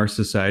today in our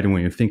society,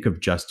 when you think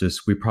of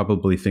justice, we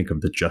probably think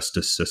of the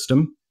justice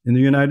system in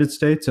the United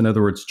States. In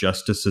other words,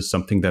 justice is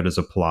something that is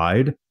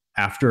applied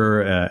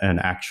after an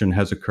action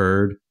has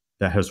occurred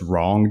that has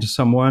wronged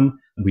someone.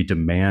 We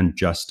demand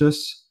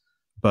justice.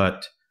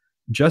 But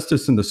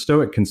justice in the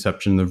Stoic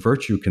conception, the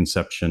virtue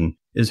conception,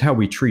 is how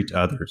we treat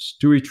others.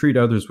 Do we treat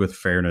others with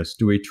fairness?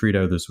 Do we treat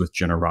others with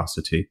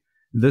generosity?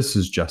 This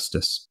is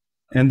justice.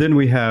 And then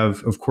we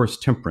have, of course,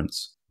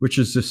 temperance, which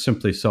is just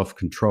simply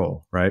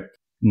self-control, right?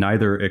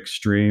 Neither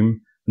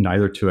extreme,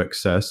 neither to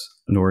excess,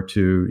 nor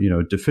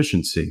to,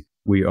 deficiency.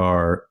 We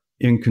are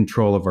in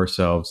control of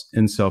ourselves,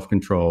 in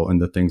self-control, in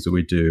the things that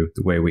we do,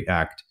 the way we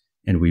act,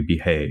 and we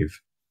behave.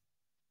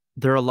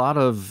 There are a lot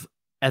of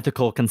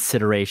ethical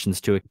considerations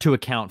to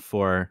account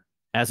for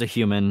as a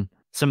human.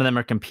 Some of them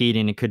are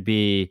competing. It could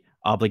be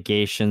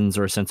obligations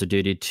or a sense of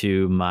duty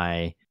to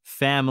my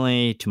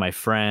family, to my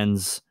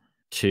friends,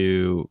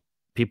 to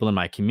people in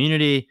my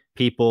community,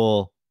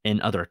 people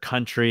in other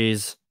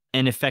countries.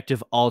 An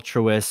effective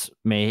altruist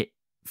may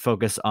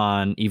focus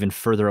on even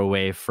further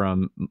away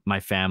from my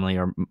family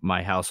or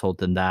my household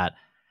than that.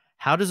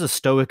 How does a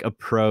Stoic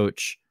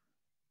approach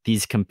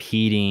these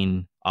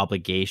competing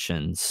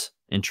obligations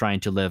in trying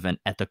to live an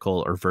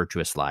ethical or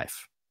virtuous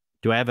life?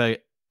 Do I have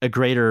a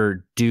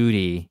greater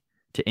duty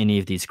to any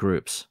of these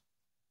groups?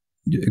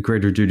 A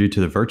greater duty to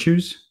the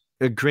virtues?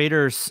 A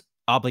greater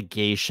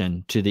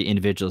obligation to the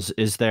individuals.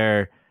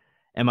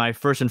 Am I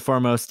first and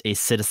foremost a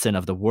citizen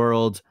of the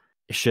world?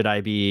 Should I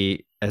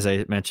be, as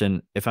I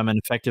mentioned, if I'm an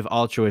effective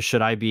altruist,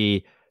 should I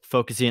be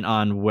focusing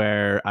on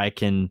where I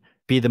can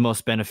be the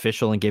most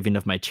beneficial in giving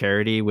of my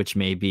charity, which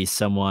may be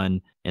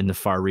someone in the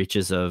far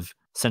reaches of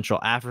Central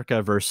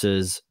Africa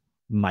versus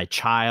my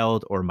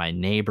child or my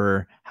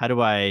neighbor? How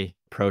do I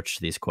approach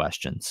these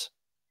questions?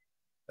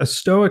 A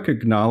Stoic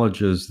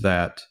acknowledges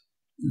that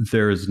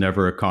there is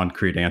never a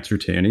concrete answer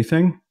to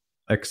anything.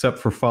 except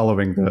for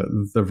following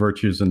the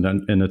virtues and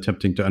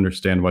attempting to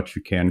understand what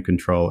you can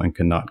control and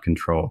cannot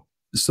control.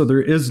 So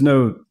there is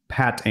no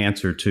pat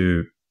answer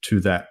to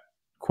that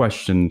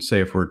question,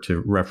 say if we're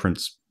to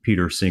reference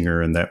Peter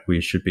Singer and that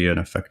we should be an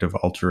effective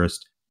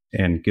altruist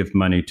and give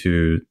money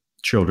to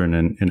children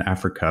in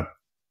Africa.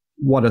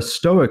 What a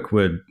Stoic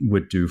would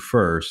do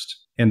first,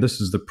 and this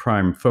is the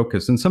prime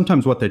focus, and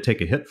sometimes what they take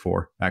a hit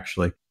for,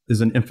 actually, is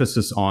an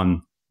emphasis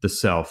on the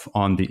self,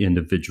 on the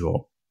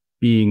individual,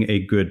 being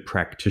a good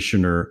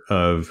practitioner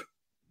of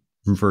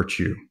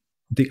virtue.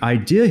 The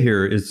idea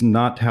here is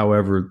not,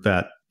 however,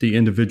 that the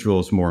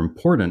individual is more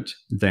important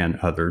than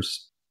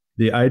others.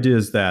 The idea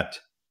is that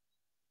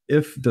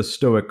if the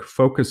Stoic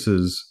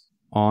focuses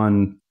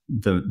on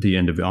the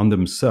individual, on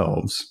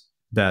themselves,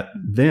 that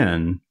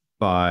then,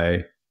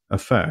 by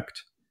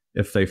effect,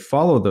 if they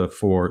follow the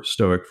 4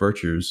 Stoic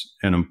virtues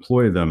and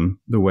employ them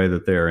the way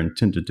that they are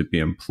intended to be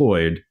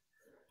employed,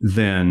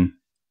 then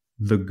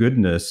the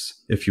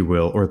goodness, if you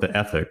will, or the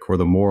ethic or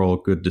the moral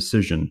good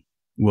decision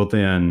will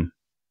then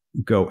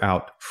go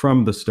out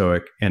from the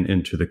Stoic and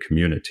into the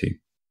community.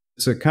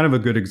 It's a kind of a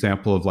good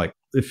example of, like,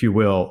 if you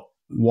will,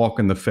 walk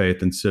in the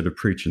faith instead of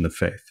preach in the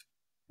faith.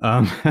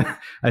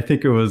 I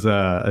think it was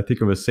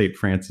St.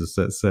 Francis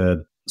that said,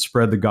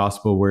 "Spread the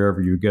gospel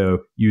wherever you go.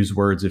 Use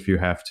words if you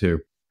have to."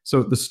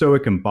 So the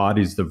Stoic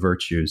embodies the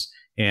virtues,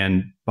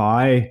 and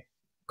by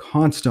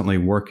constantly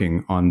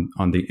working on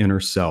the inner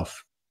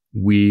self,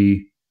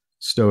 we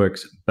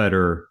Stoics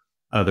better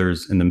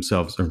others and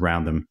themselves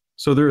around them.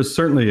 So there is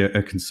certainly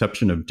a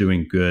conception of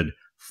doing good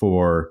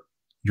for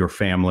your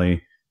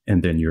family,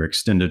 and then your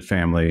extended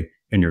family,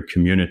 and your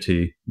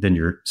community, then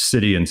your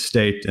city and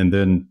state, and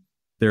then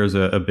there's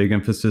a big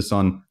emphasis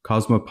on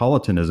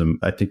cosmopolitanism.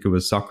 I think it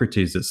was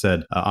Socrates that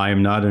said, "I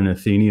am not an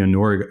Athenian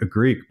nor a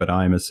Greek, but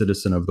I am a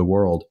citizen of the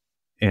world."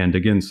 And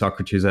again,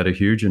 Socrates had a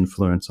huge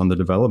influence on the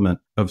development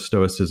of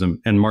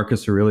Stoicism. And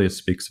Marcus Aurelius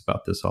speaks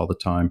about this all the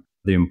time,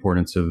 the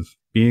importance of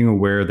being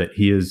aware that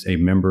he is a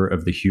member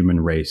of the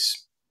human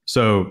race.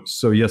 So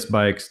yes,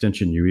 by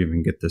extension, you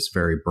even get this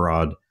very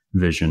broad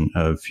vision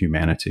of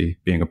humanity,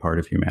 being a part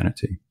of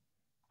humanity.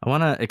 I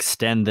want to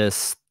extend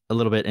this a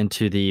little bit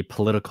into the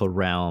political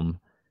realm.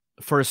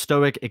 For a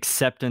Stoic,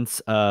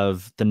 acceptance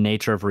of the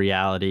nature of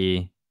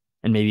reality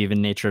and maybe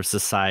even nature of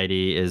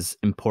society is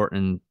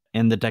important,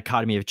 and the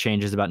dichotomy of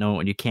change is about knowing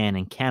what you can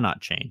and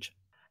cannot change.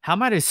 How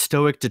might a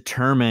Stoic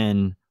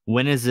determine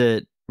when is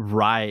it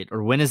right,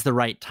 or when is the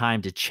right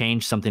time to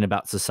change something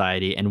about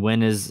society, and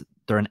when is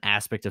there an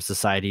aspect of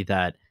society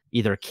that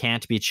either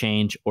can't be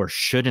changed or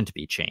shouldn't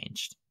be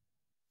changed?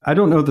 I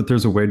don't know that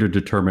there's a way to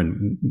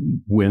determine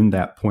when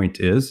that point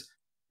is.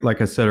 Like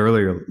I said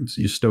earlier,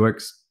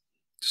 Stoics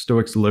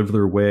live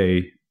their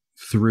way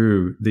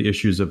through the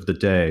issues of the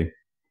day.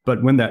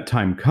 But when that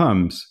time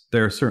comes,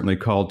 they're certainly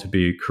called to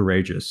be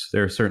courageous.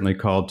 They're certainly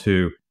called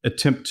to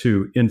attempt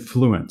to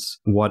influence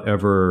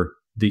whatever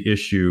the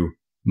issue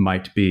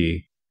might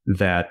be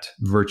that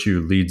virtue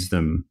leads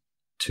them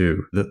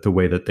to, the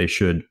way that they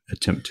should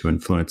attempt to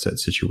influence that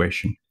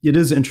situation. It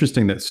is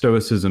interesting that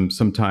Stoicism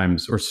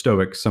sometimes, or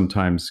Stoics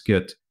sometimes,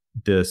 get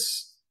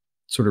this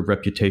sort of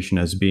reputation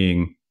as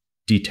being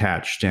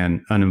detached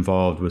and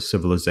uninvolved with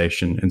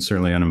civilization, and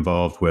certainly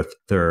uninvolved with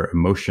their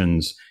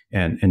emotions,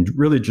 and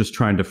really just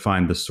trying to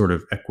find this sort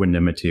of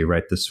equanimity,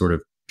 right? This sort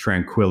of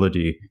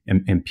tranquility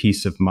and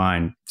peace of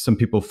mind. Some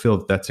people feel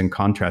that that's in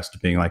contrast to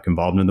being like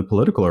involved in the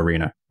political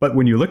arena. But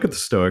when you look at the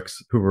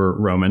Stoics, who were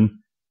Roman,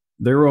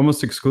 they were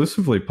almost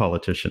exclusively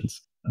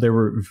politicians. They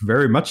were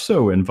very much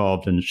so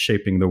involved in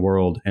shaping the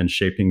world and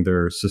shaping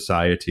their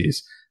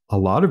societies. A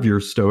lot of your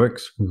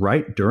Stoics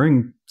write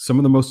during some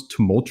of the most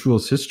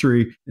tumultuous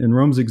history in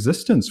Rome's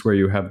existence, where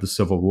you have the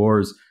civil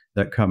wars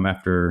that come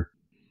after,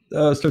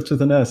 starts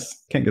with an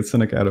S, can't get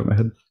Seneca out of my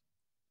head,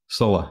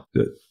 Sulla.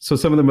 So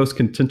some of the most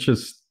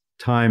contentious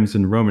times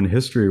in Roman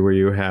history, where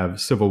you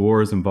have civil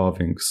wars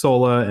involving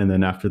Sulla, and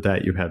then after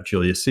that you have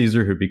Julius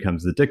Caesar, who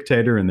becomes the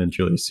dictator, and then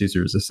Julius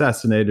Caesar is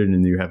assassinated,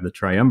 and you have the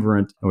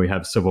triumvirate, and we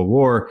have civil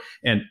war.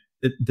 And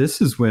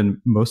this is when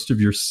most of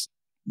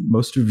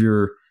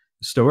your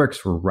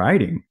Stoics were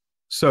writing.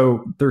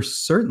 So they're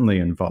certainly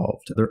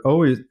involved. They're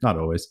always, not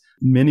always,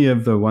 many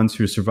of the ones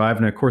who survive,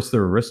 and of course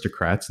they're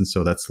aristocrats, and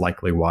so that's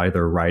likely why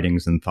their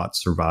writings and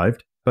thoughts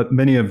survived. But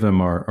many of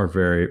them are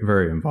very,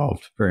 very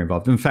involved, very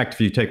involved. In fact,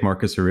 if you take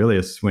Marcus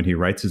Aurelius, when he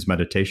writes his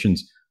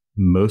Meditations,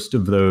 most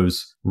of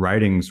those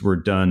writings were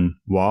done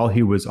while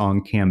he was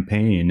on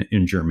campaign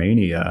in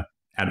Germania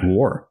at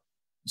war.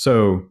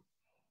 So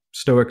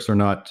Stoics are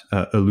not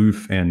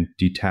aloof and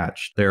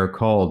detached. They are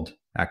called,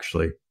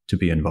 actually, to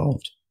be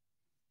involved.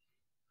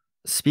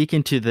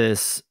 Speaking to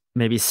this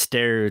maybe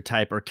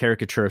stereotype or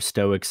caricature of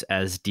Stoics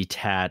as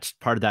detached,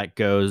 part of that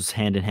goes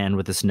hand in hand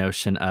with this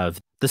notion of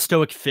the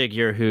Stoic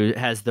figure who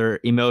has their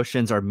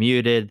emotions are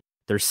muted,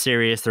 they're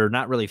serious, they're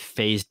not really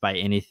fazed by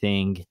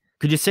anything.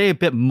 Could you say a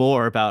bit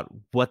more about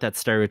what that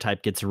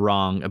stereotype gets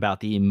wrong about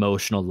the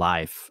emotional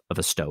life of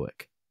a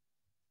Stoic?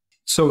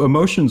 So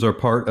emotions are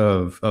part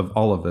of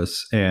all of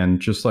us. And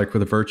just like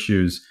with the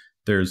virtues,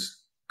 there's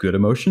good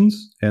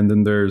emotions, and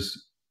then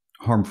there's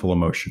harmful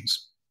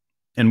emotions.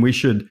 And we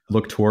should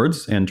look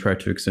towards and try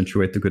to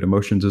accentuate the good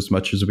emotions as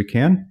much as we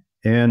can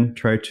and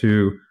try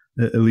to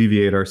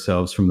alleviate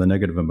ourselves from the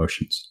negative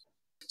emotions.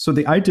 So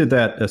the idea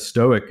that a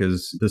Stoic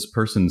is this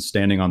person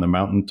standing on the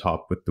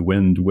mountaintop with the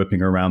wind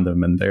whipping around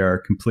them and they are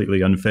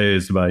completely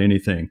unfazed by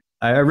anything,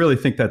 I really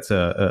think that's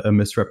a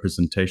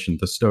misrepresentation.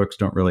 The Stoics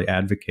don't really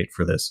advocate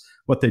for this.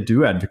 What they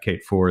do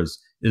advocate for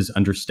is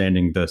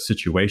understanding the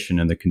situation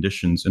and the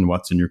conditions and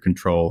what's in your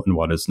control and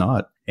what is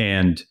not.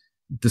 And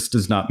this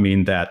does not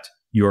mean that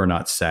you are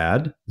not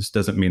sad. This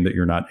doesn't mean that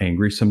you're not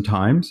angry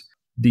sometimes.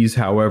 These,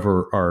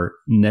 however, are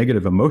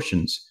negative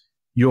emotions.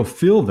 You'll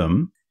feel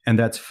them, and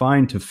that's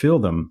fine to feel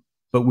them,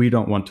 but we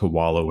don't want to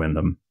wallow in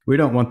them. We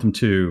don't want them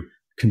to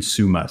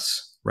consume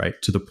us, right?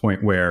 To the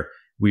point where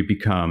we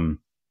become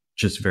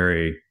just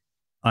very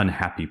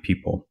unhappy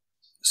people.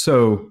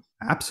 So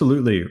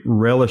absolutely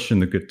relish in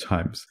the good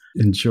times.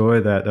 Enjoy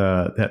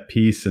that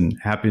peace and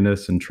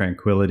happiness and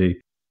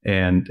tranquility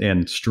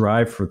and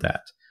strive for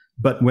that.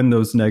 But when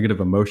those negative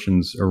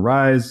emotions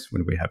arise,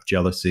 when we have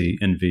jealousy,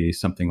 envy,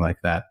 something like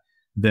that,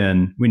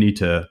 then we need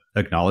to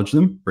acknowledge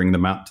them, bring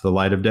them out to the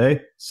light of day,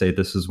 say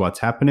this is what's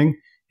happening,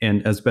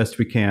 and as best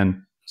we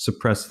can,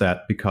 suppress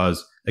that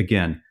because,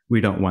 again,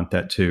 we don't want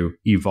that to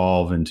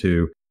evolve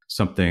into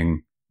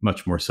something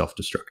much more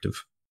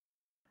self-destructive.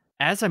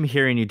 As I'm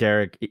hearing you,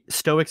 Derek,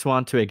 Stoics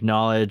want to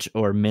acknowledge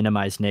or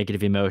minimize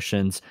negative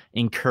emotions,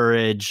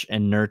 encourage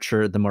and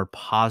nurture the more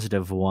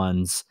positive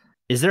ones.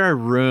 Is there a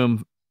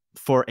room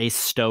for a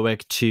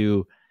Stoic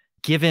to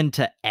give in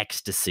to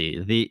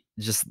ecstasy,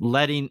 just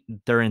letting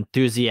their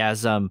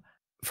enthusiasm,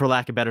 for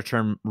lack of a better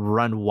term,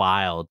 run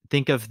wild?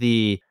 Think of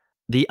the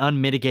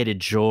unmitigated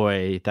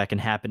joy that can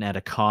happen at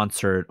a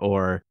concert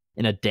or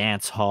in a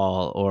dance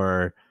hall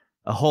or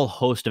a whole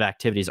host of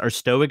activities. Are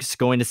Stoics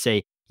going to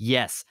say,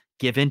 yes,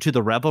 give in to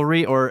the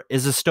revelry? Or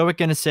is a Stoic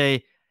going to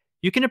say,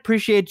 you can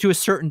appreciate to a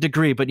certain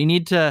degree, but you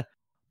need to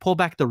pull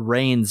back the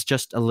reins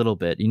just a little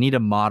bit. You need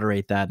to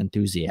moderate that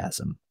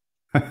enthusiasm.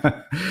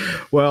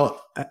 Well,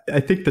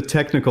 I think the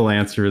technical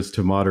answer is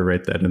to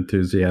moderate that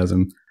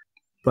enthusiasm.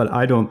 But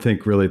I don't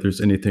think really there's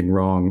anything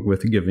wrong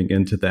with giving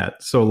into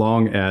that, so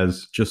long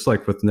as, just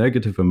like with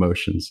negative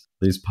emotions,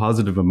 these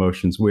positive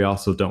emotions, we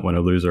also don't want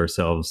to lose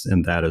ourselves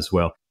in that as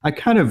well. I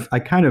kind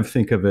of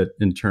think of it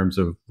in terms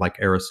of like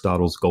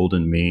Aristotle's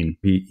golden mean.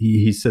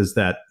 He says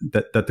that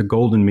the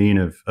golden mean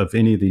of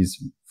any of these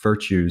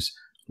virtues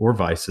or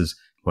vices,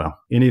 well,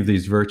 any of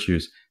these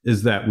virtues,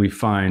 is that we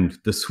find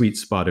the sweet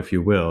spot, if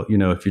you will. You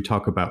know, if you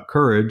talk about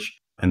courage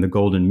and the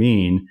golden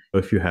mean,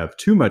 if you have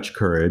too much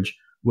courage,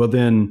 well,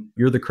 then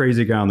you're the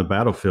crazy guy on the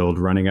battlefield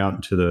running out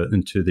into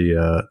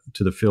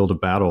the field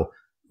of battle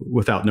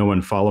without no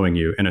one following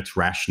you, and it's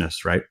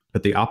rashness, right?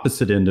 But the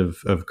opposite end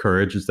of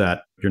courage is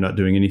that you're not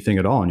doing anything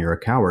at all and you're a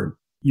coward.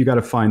 You got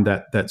to find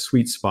that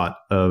sweet spot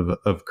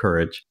of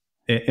courage.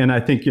 And I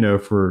think, you know,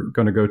 if we're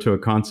going to go to a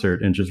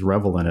concert and just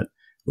revel in it,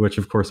 which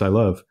of course I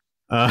love,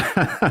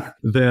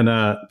 then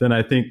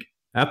I think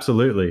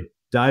absolutely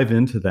dive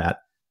into that,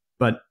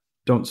 but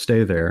don't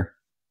stay there,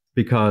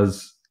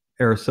 because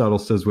Aristotle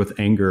says with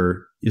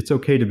anger, it's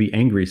okay to be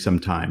angry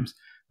sometimes,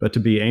 but to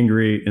be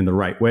angry in the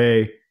right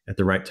way, at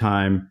the right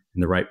time,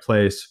 in the right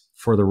place,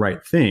 for the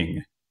right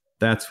thing,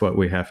 that's what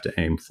we have to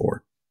aim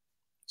for.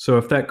 So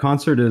if that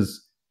concert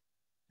is,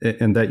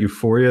 and that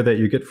euphoria that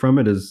you get from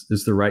it is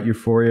the right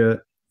euphoria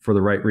for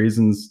the right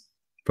reasons,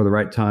 for the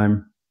right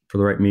time, for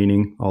the right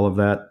meaning, all of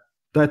that,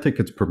 I think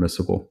it's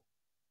permissible.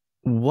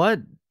 What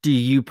do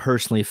you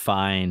personally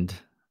find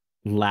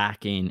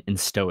lacking in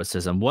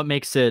Stoicism? What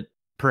makes it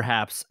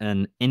perhaps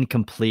an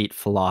incomplete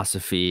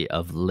philosophy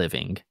of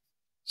living?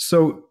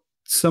 So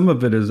some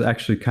of it is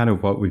actually kind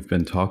of what we've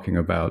been talking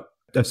about.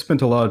 I've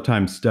spent a lot of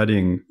time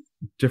studying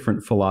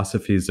different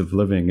philosophies of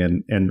living.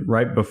 And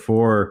right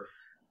before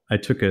I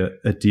took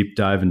a deep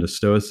dive into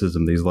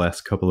Stoicism these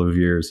last couple of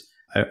years,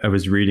 I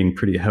was reading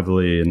pretty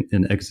heavily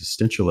in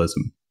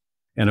existentialism.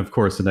 And of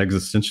course, in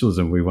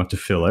existentialism, we want to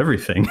feel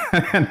everything.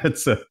 And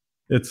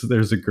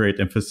there's a great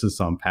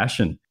emphasis on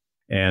passion.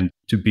 And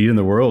to be in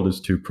the world is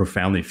to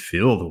profoundly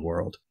feel the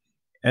world.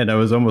 And I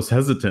was almost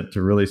hesitant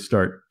to really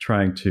start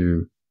trying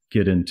to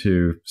get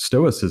into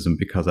Stoicism,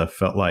 because I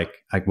felt like,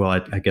 I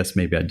guess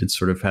maybe I did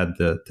sort of had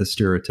the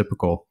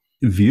stereotypical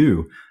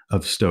view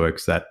of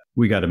Stoics that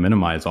we got to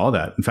minimize all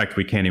that. In fact,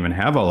 we can't even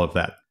have all of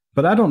that.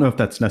 But I don't know if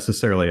that's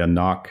necessarily a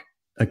knock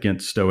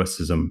against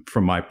Stoicism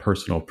from my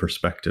personal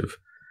perspective.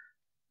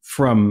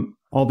 From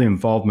all the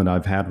involvement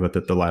I've had with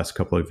it the last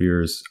couple of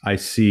years, I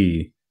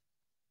see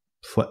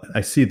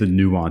the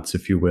nuance,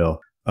 if you will,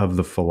 of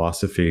the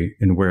philosophy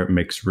and where it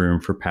makes room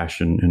for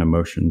passion and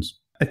emotions.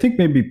 I think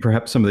maybe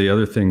perhaps some of the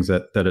other things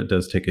that it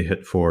does take a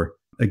hit for,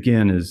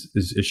 again,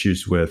 is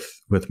issues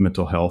with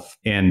mental health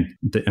and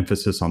the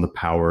emphasis on the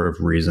power of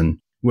reason.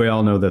 We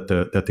all know that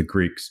the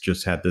Greeks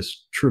just had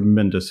this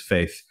tremendous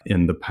faith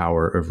in the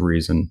power of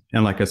reason.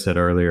 And like I said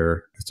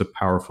earlier, it's a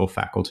powerful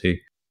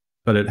faculty,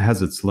 but it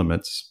has its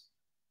limits.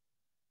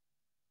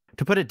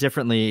 To put it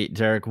differently,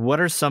 Derek, what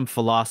are some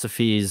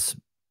philosophies,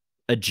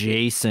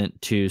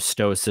 adjacent to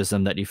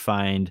Stoicism that you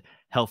find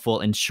helpful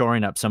in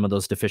shoring up some of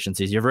those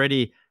deficiencies? You've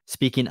already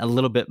speaking a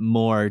little bit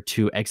more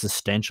to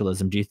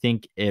existentialism. Do you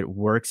think it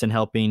works in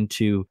helping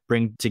to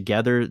bring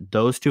together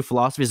those two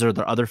philosophies, or are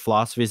there other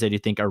philosophies that you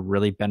think are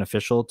really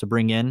beneficial to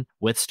bring in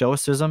with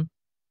Stoicism?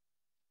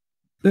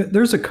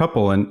 There's a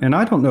couple, and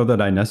I don't know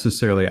that I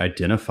necessarily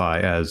identify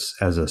as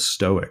a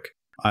Stoic.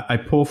 I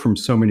pull from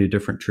so many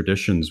different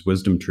traditions,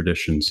 wisdom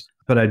traditions,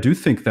 but I do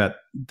think that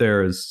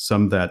there is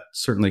some that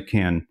certainly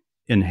can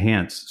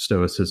enhance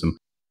Stoicism.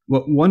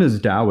 Well, one is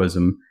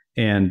Taoism,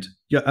 and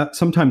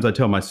sometimes I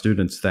tell my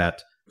students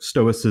that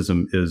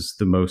Stoicism is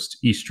the most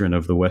Eastern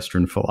of the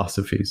Western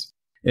philosophies.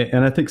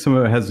 And I think some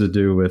of it has to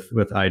do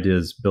with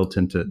ideas built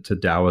into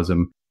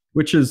Taoism,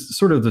 which is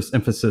sort of this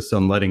emphasis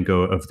on letting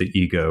go of the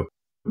ego.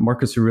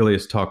 Marcus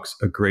Aurelius talks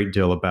a great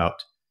deal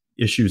about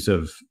issues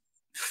of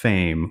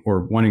fame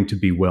or wanting to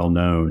be well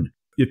known.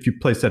 If you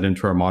place that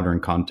into our modern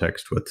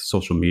context with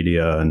social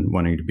media and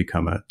wanting to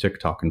become a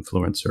TikTok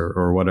influencer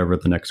or whatever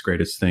the next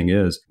greatest thing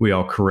is, we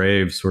all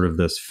crave sort of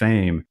this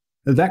fame.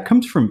 That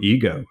comes from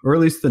ego, or at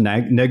least the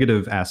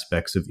negative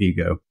aspects of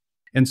ego.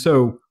 And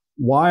so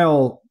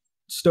while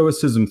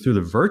Stoicism through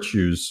the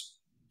virtues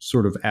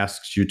sort of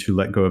asks you to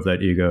let go of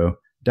that ego,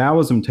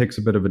 Taoism takes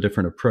a bit of a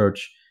different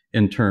approach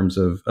in terms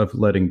of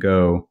letting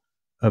go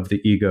of the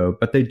ego,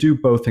 but they do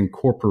both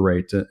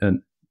incorporate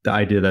the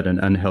idea that an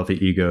unhealthy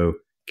ego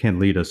can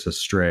lead us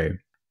astray.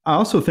 I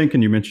also think,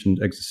 and you mentioned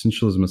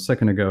existentialism a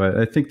second ago,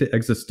 I think the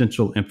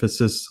existential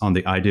emphasis on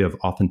the idea of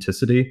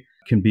authenticity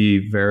can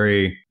be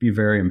very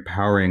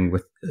empowering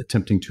with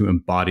attempting to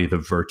embody the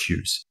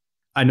virtues.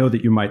 I know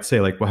that you might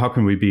say, like, well, how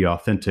can we be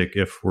authentic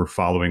if we're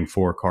following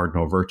 4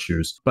 cardinal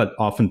virtues? But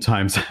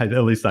oftentimes, at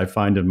least I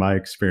find in my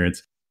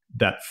experience,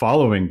 that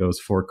following those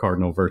 4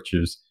 cardinal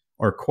virtues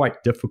are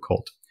quite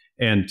difficult.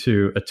 And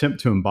to attempt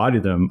to embody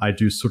them, I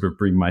do sort of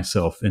bring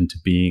myself into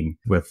being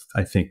with,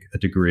 I think, a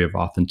degree of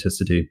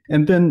authenticity.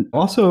 And then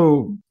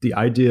also the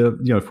idea,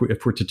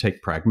 if we're to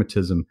take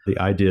pragmatism, the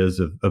ideas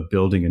of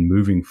building and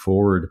moving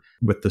forward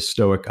with the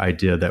Stoic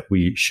idea that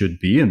we should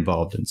be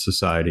involved in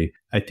society,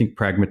 I think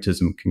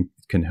pragmatism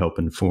can help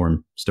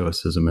inform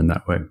Stoicism in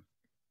that way.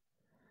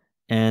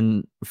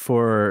 And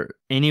for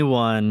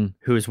anyone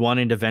who is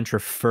wanting to venture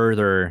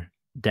further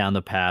down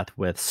the path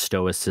with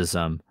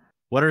Stoicism,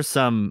 what are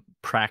some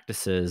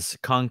practices,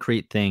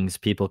 concrete things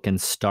people can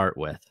start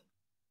with?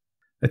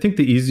 I think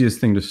the easiest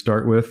thing to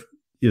start with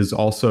is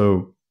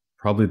also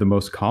probably the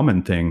most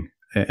common thing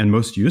and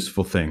most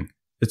useful thing.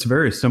 It's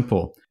very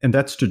simple, and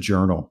that's to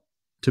journal,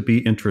 to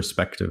be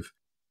introspective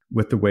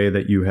with the way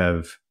that you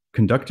have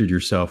conducted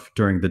yourself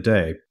during the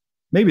day.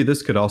 Maybe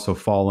this could also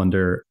fall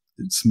under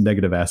some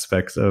negative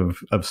aspects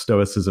of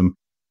Stoicism.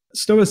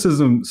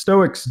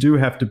 Stoics do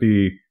have to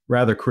be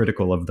rather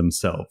critical of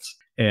themselves,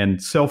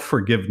 and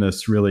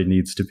self-forgiveness really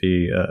needs to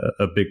be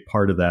a big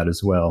part of that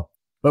as well.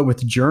 But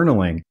with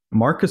journaling,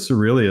 Marcus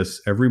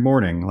Aurelius, every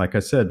morning, like I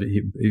said,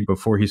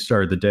 before he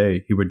started the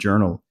day, he would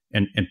journal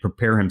and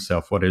prepare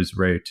himself what he was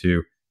ready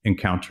to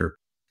encounter.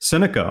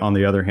 Seneca, on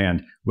the other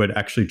hand, would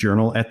actually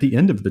journal at the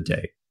end of the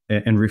day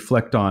and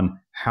reflect on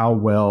how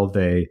well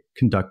they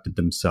conducted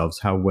themselves,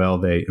 how well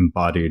they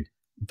embodied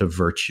the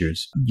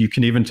virtues. You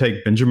can even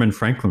take Benjamin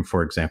Franklin,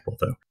 for example,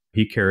 though.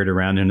 He carried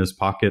around in his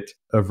pocket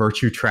a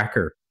virtue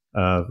tracker,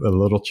 a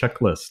little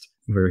checklist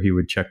where he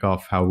would check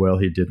off how well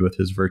he did with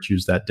his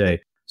virtues that day.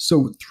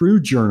 So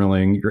through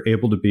journaling, you're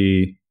able to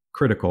be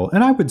critical.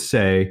 And I would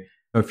say,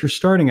 if you're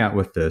starting out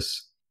with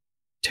this,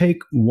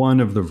 take one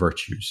of the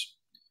virtues,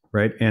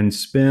 right? And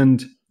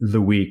spend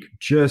the week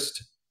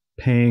just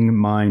paying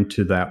mind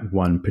to that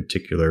one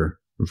particular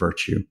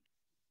virtue.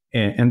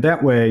 And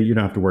that way, you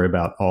don't have to worry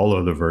about all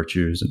of the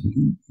virtues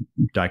and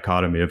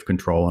dichotomy of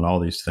control and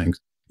all these things.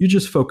 You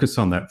just focus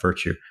on that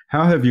virtue.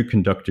 How have you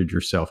conducted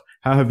yourself?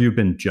 How have you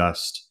been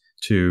just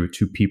to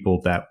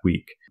people that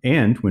week?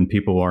 And when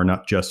people are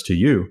not just to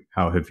you,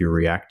 how have you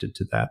reacted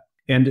to that?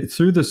 And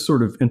through this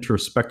sort of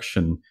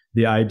introspection,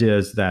 the idea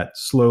is that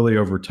slowly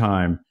over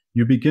time,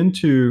 you begin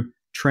to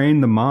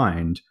train the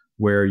mind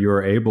where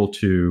you're able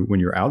to,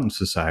 when you're out in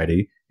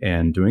society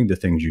and doing the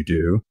things you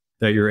do,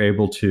 that you're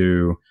able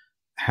to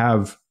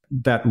have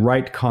that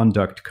right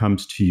conduct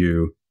comes to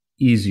you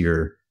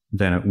easier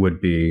than it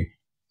would be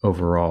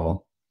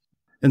overall.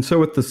 And so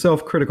with the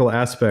self-critical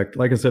aspect,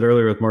 like I said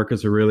earlier with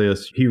Marcus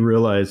Aurelius, he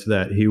realized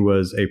that he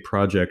was a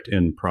project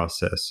in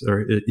process,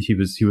 or he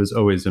was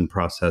always in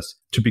process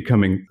to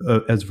becoming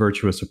as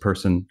virtuous a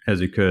person as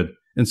he could.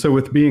 And so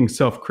with being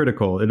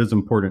self-critical, it is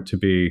important to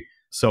be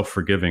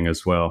self-forgiving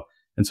as well.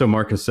 And so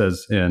Marcus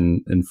says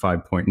in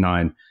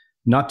 5.9,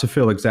 not to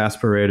feel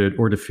exasperated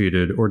or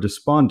defeated or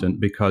despondent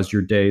because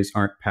your days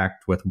aren't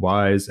packed with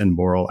wise and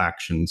moral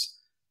actions,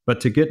 but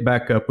to get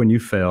back up when you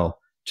fail,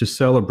 to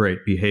celebrate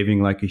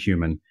behaving like a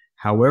human,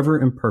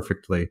 however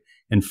imperfectly,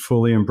 and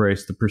fully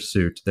embrace the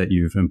pursuit that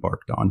you've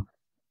embarked on.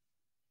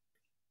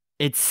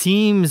 It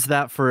seems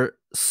that for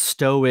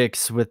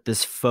Stoics, with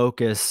this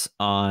focus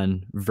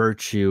on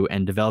virtue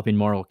and developing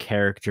moral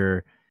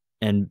character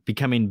and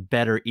becoming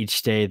better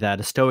each day, that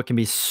a Stoic can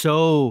be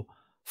so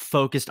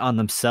focused on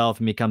themselves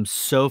and become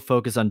so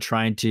focused on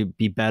trying to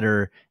be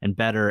better and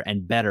better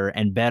and better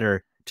and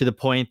better to the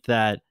point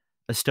that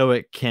a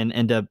Stoic can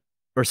end up,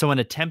 or someone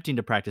attempting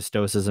to practice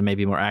Stoicism, may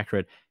be more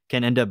accurate,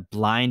 can end up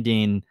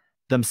blinding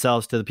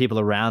themselves to the people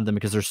around them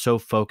because they're so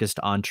focused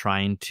on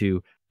trying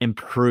to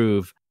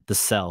improve the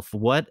self.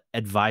 What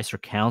advice or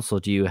counsel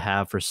do you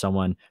have for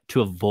someone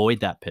to avoid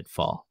that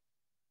pitfall?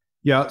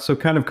 Yeah, so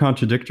kind of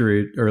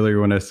contradictory earlier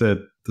when I said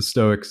the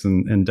Stoics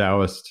and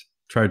Taoists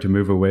tried to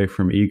move away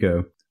from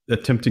ego.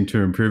 Attempting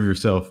to improve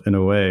yourself in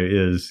a way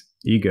is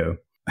ego.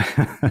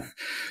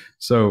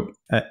 So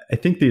I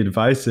think the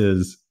advice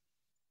is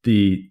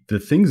the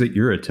things that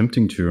you're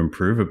attempting to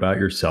improve about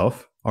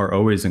yourself are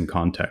always in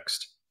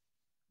context.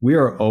 We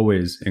are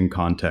always in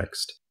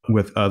context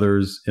with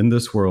others in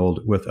this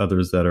world, with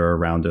others that are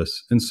around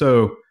us. And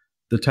so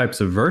the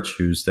types of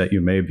virtues that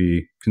you may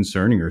be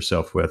concerning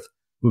yourself with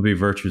will be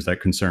virtues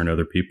that concern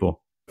other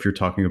people. If you're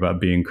talking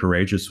about being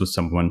courageous with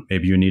someone,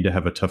 maybe you need to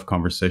have a tough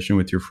conversation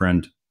with your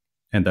friend,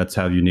 and that's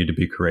how you need to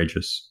be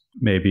courageous.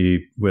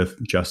 Maybe with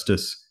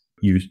justice,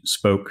 you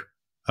spoke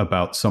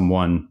about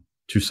someone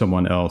to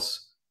someone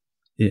else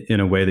in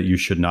a way that you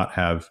should not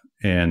have,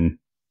 and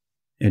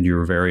you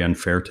were very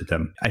unfair to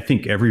them. I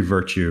think every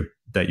virtue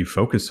that you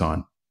focus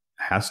on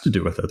has to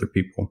do with other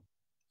people.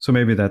 So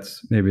maybe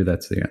that's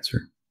the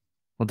answer.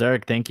 Well,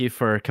 Derek, thank you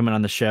for coming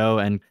on the show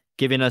and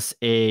giving us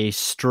a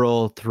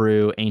stroll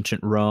through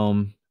ancient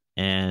Rome,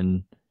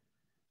 and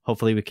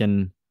hopefully we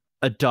can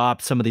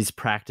adopt some of these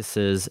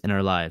practices in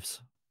our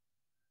lives.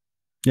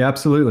 Yeah,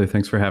 absolutely.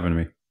 Thanks for having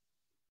me.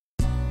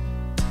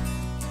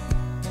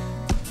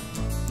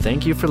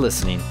 Thank you for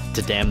listening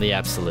to Damn the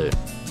Absolute.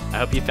 I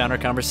hope you found our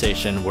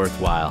conversation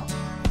worthwhile.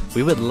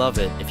 We would love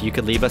it if you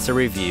could leave us a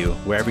review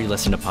wherever you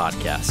listen to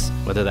podcasts,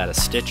 whether that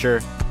is Stitcher,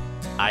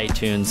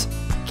 iTunes,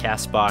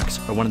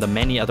 CastBox, or one of the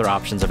many other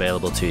options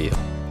available to you.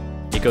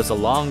 It goes a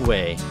long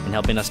way in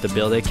helping us to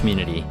build a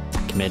community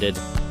committed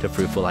to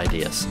fruitful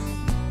ideas.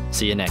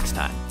 See you next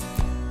time.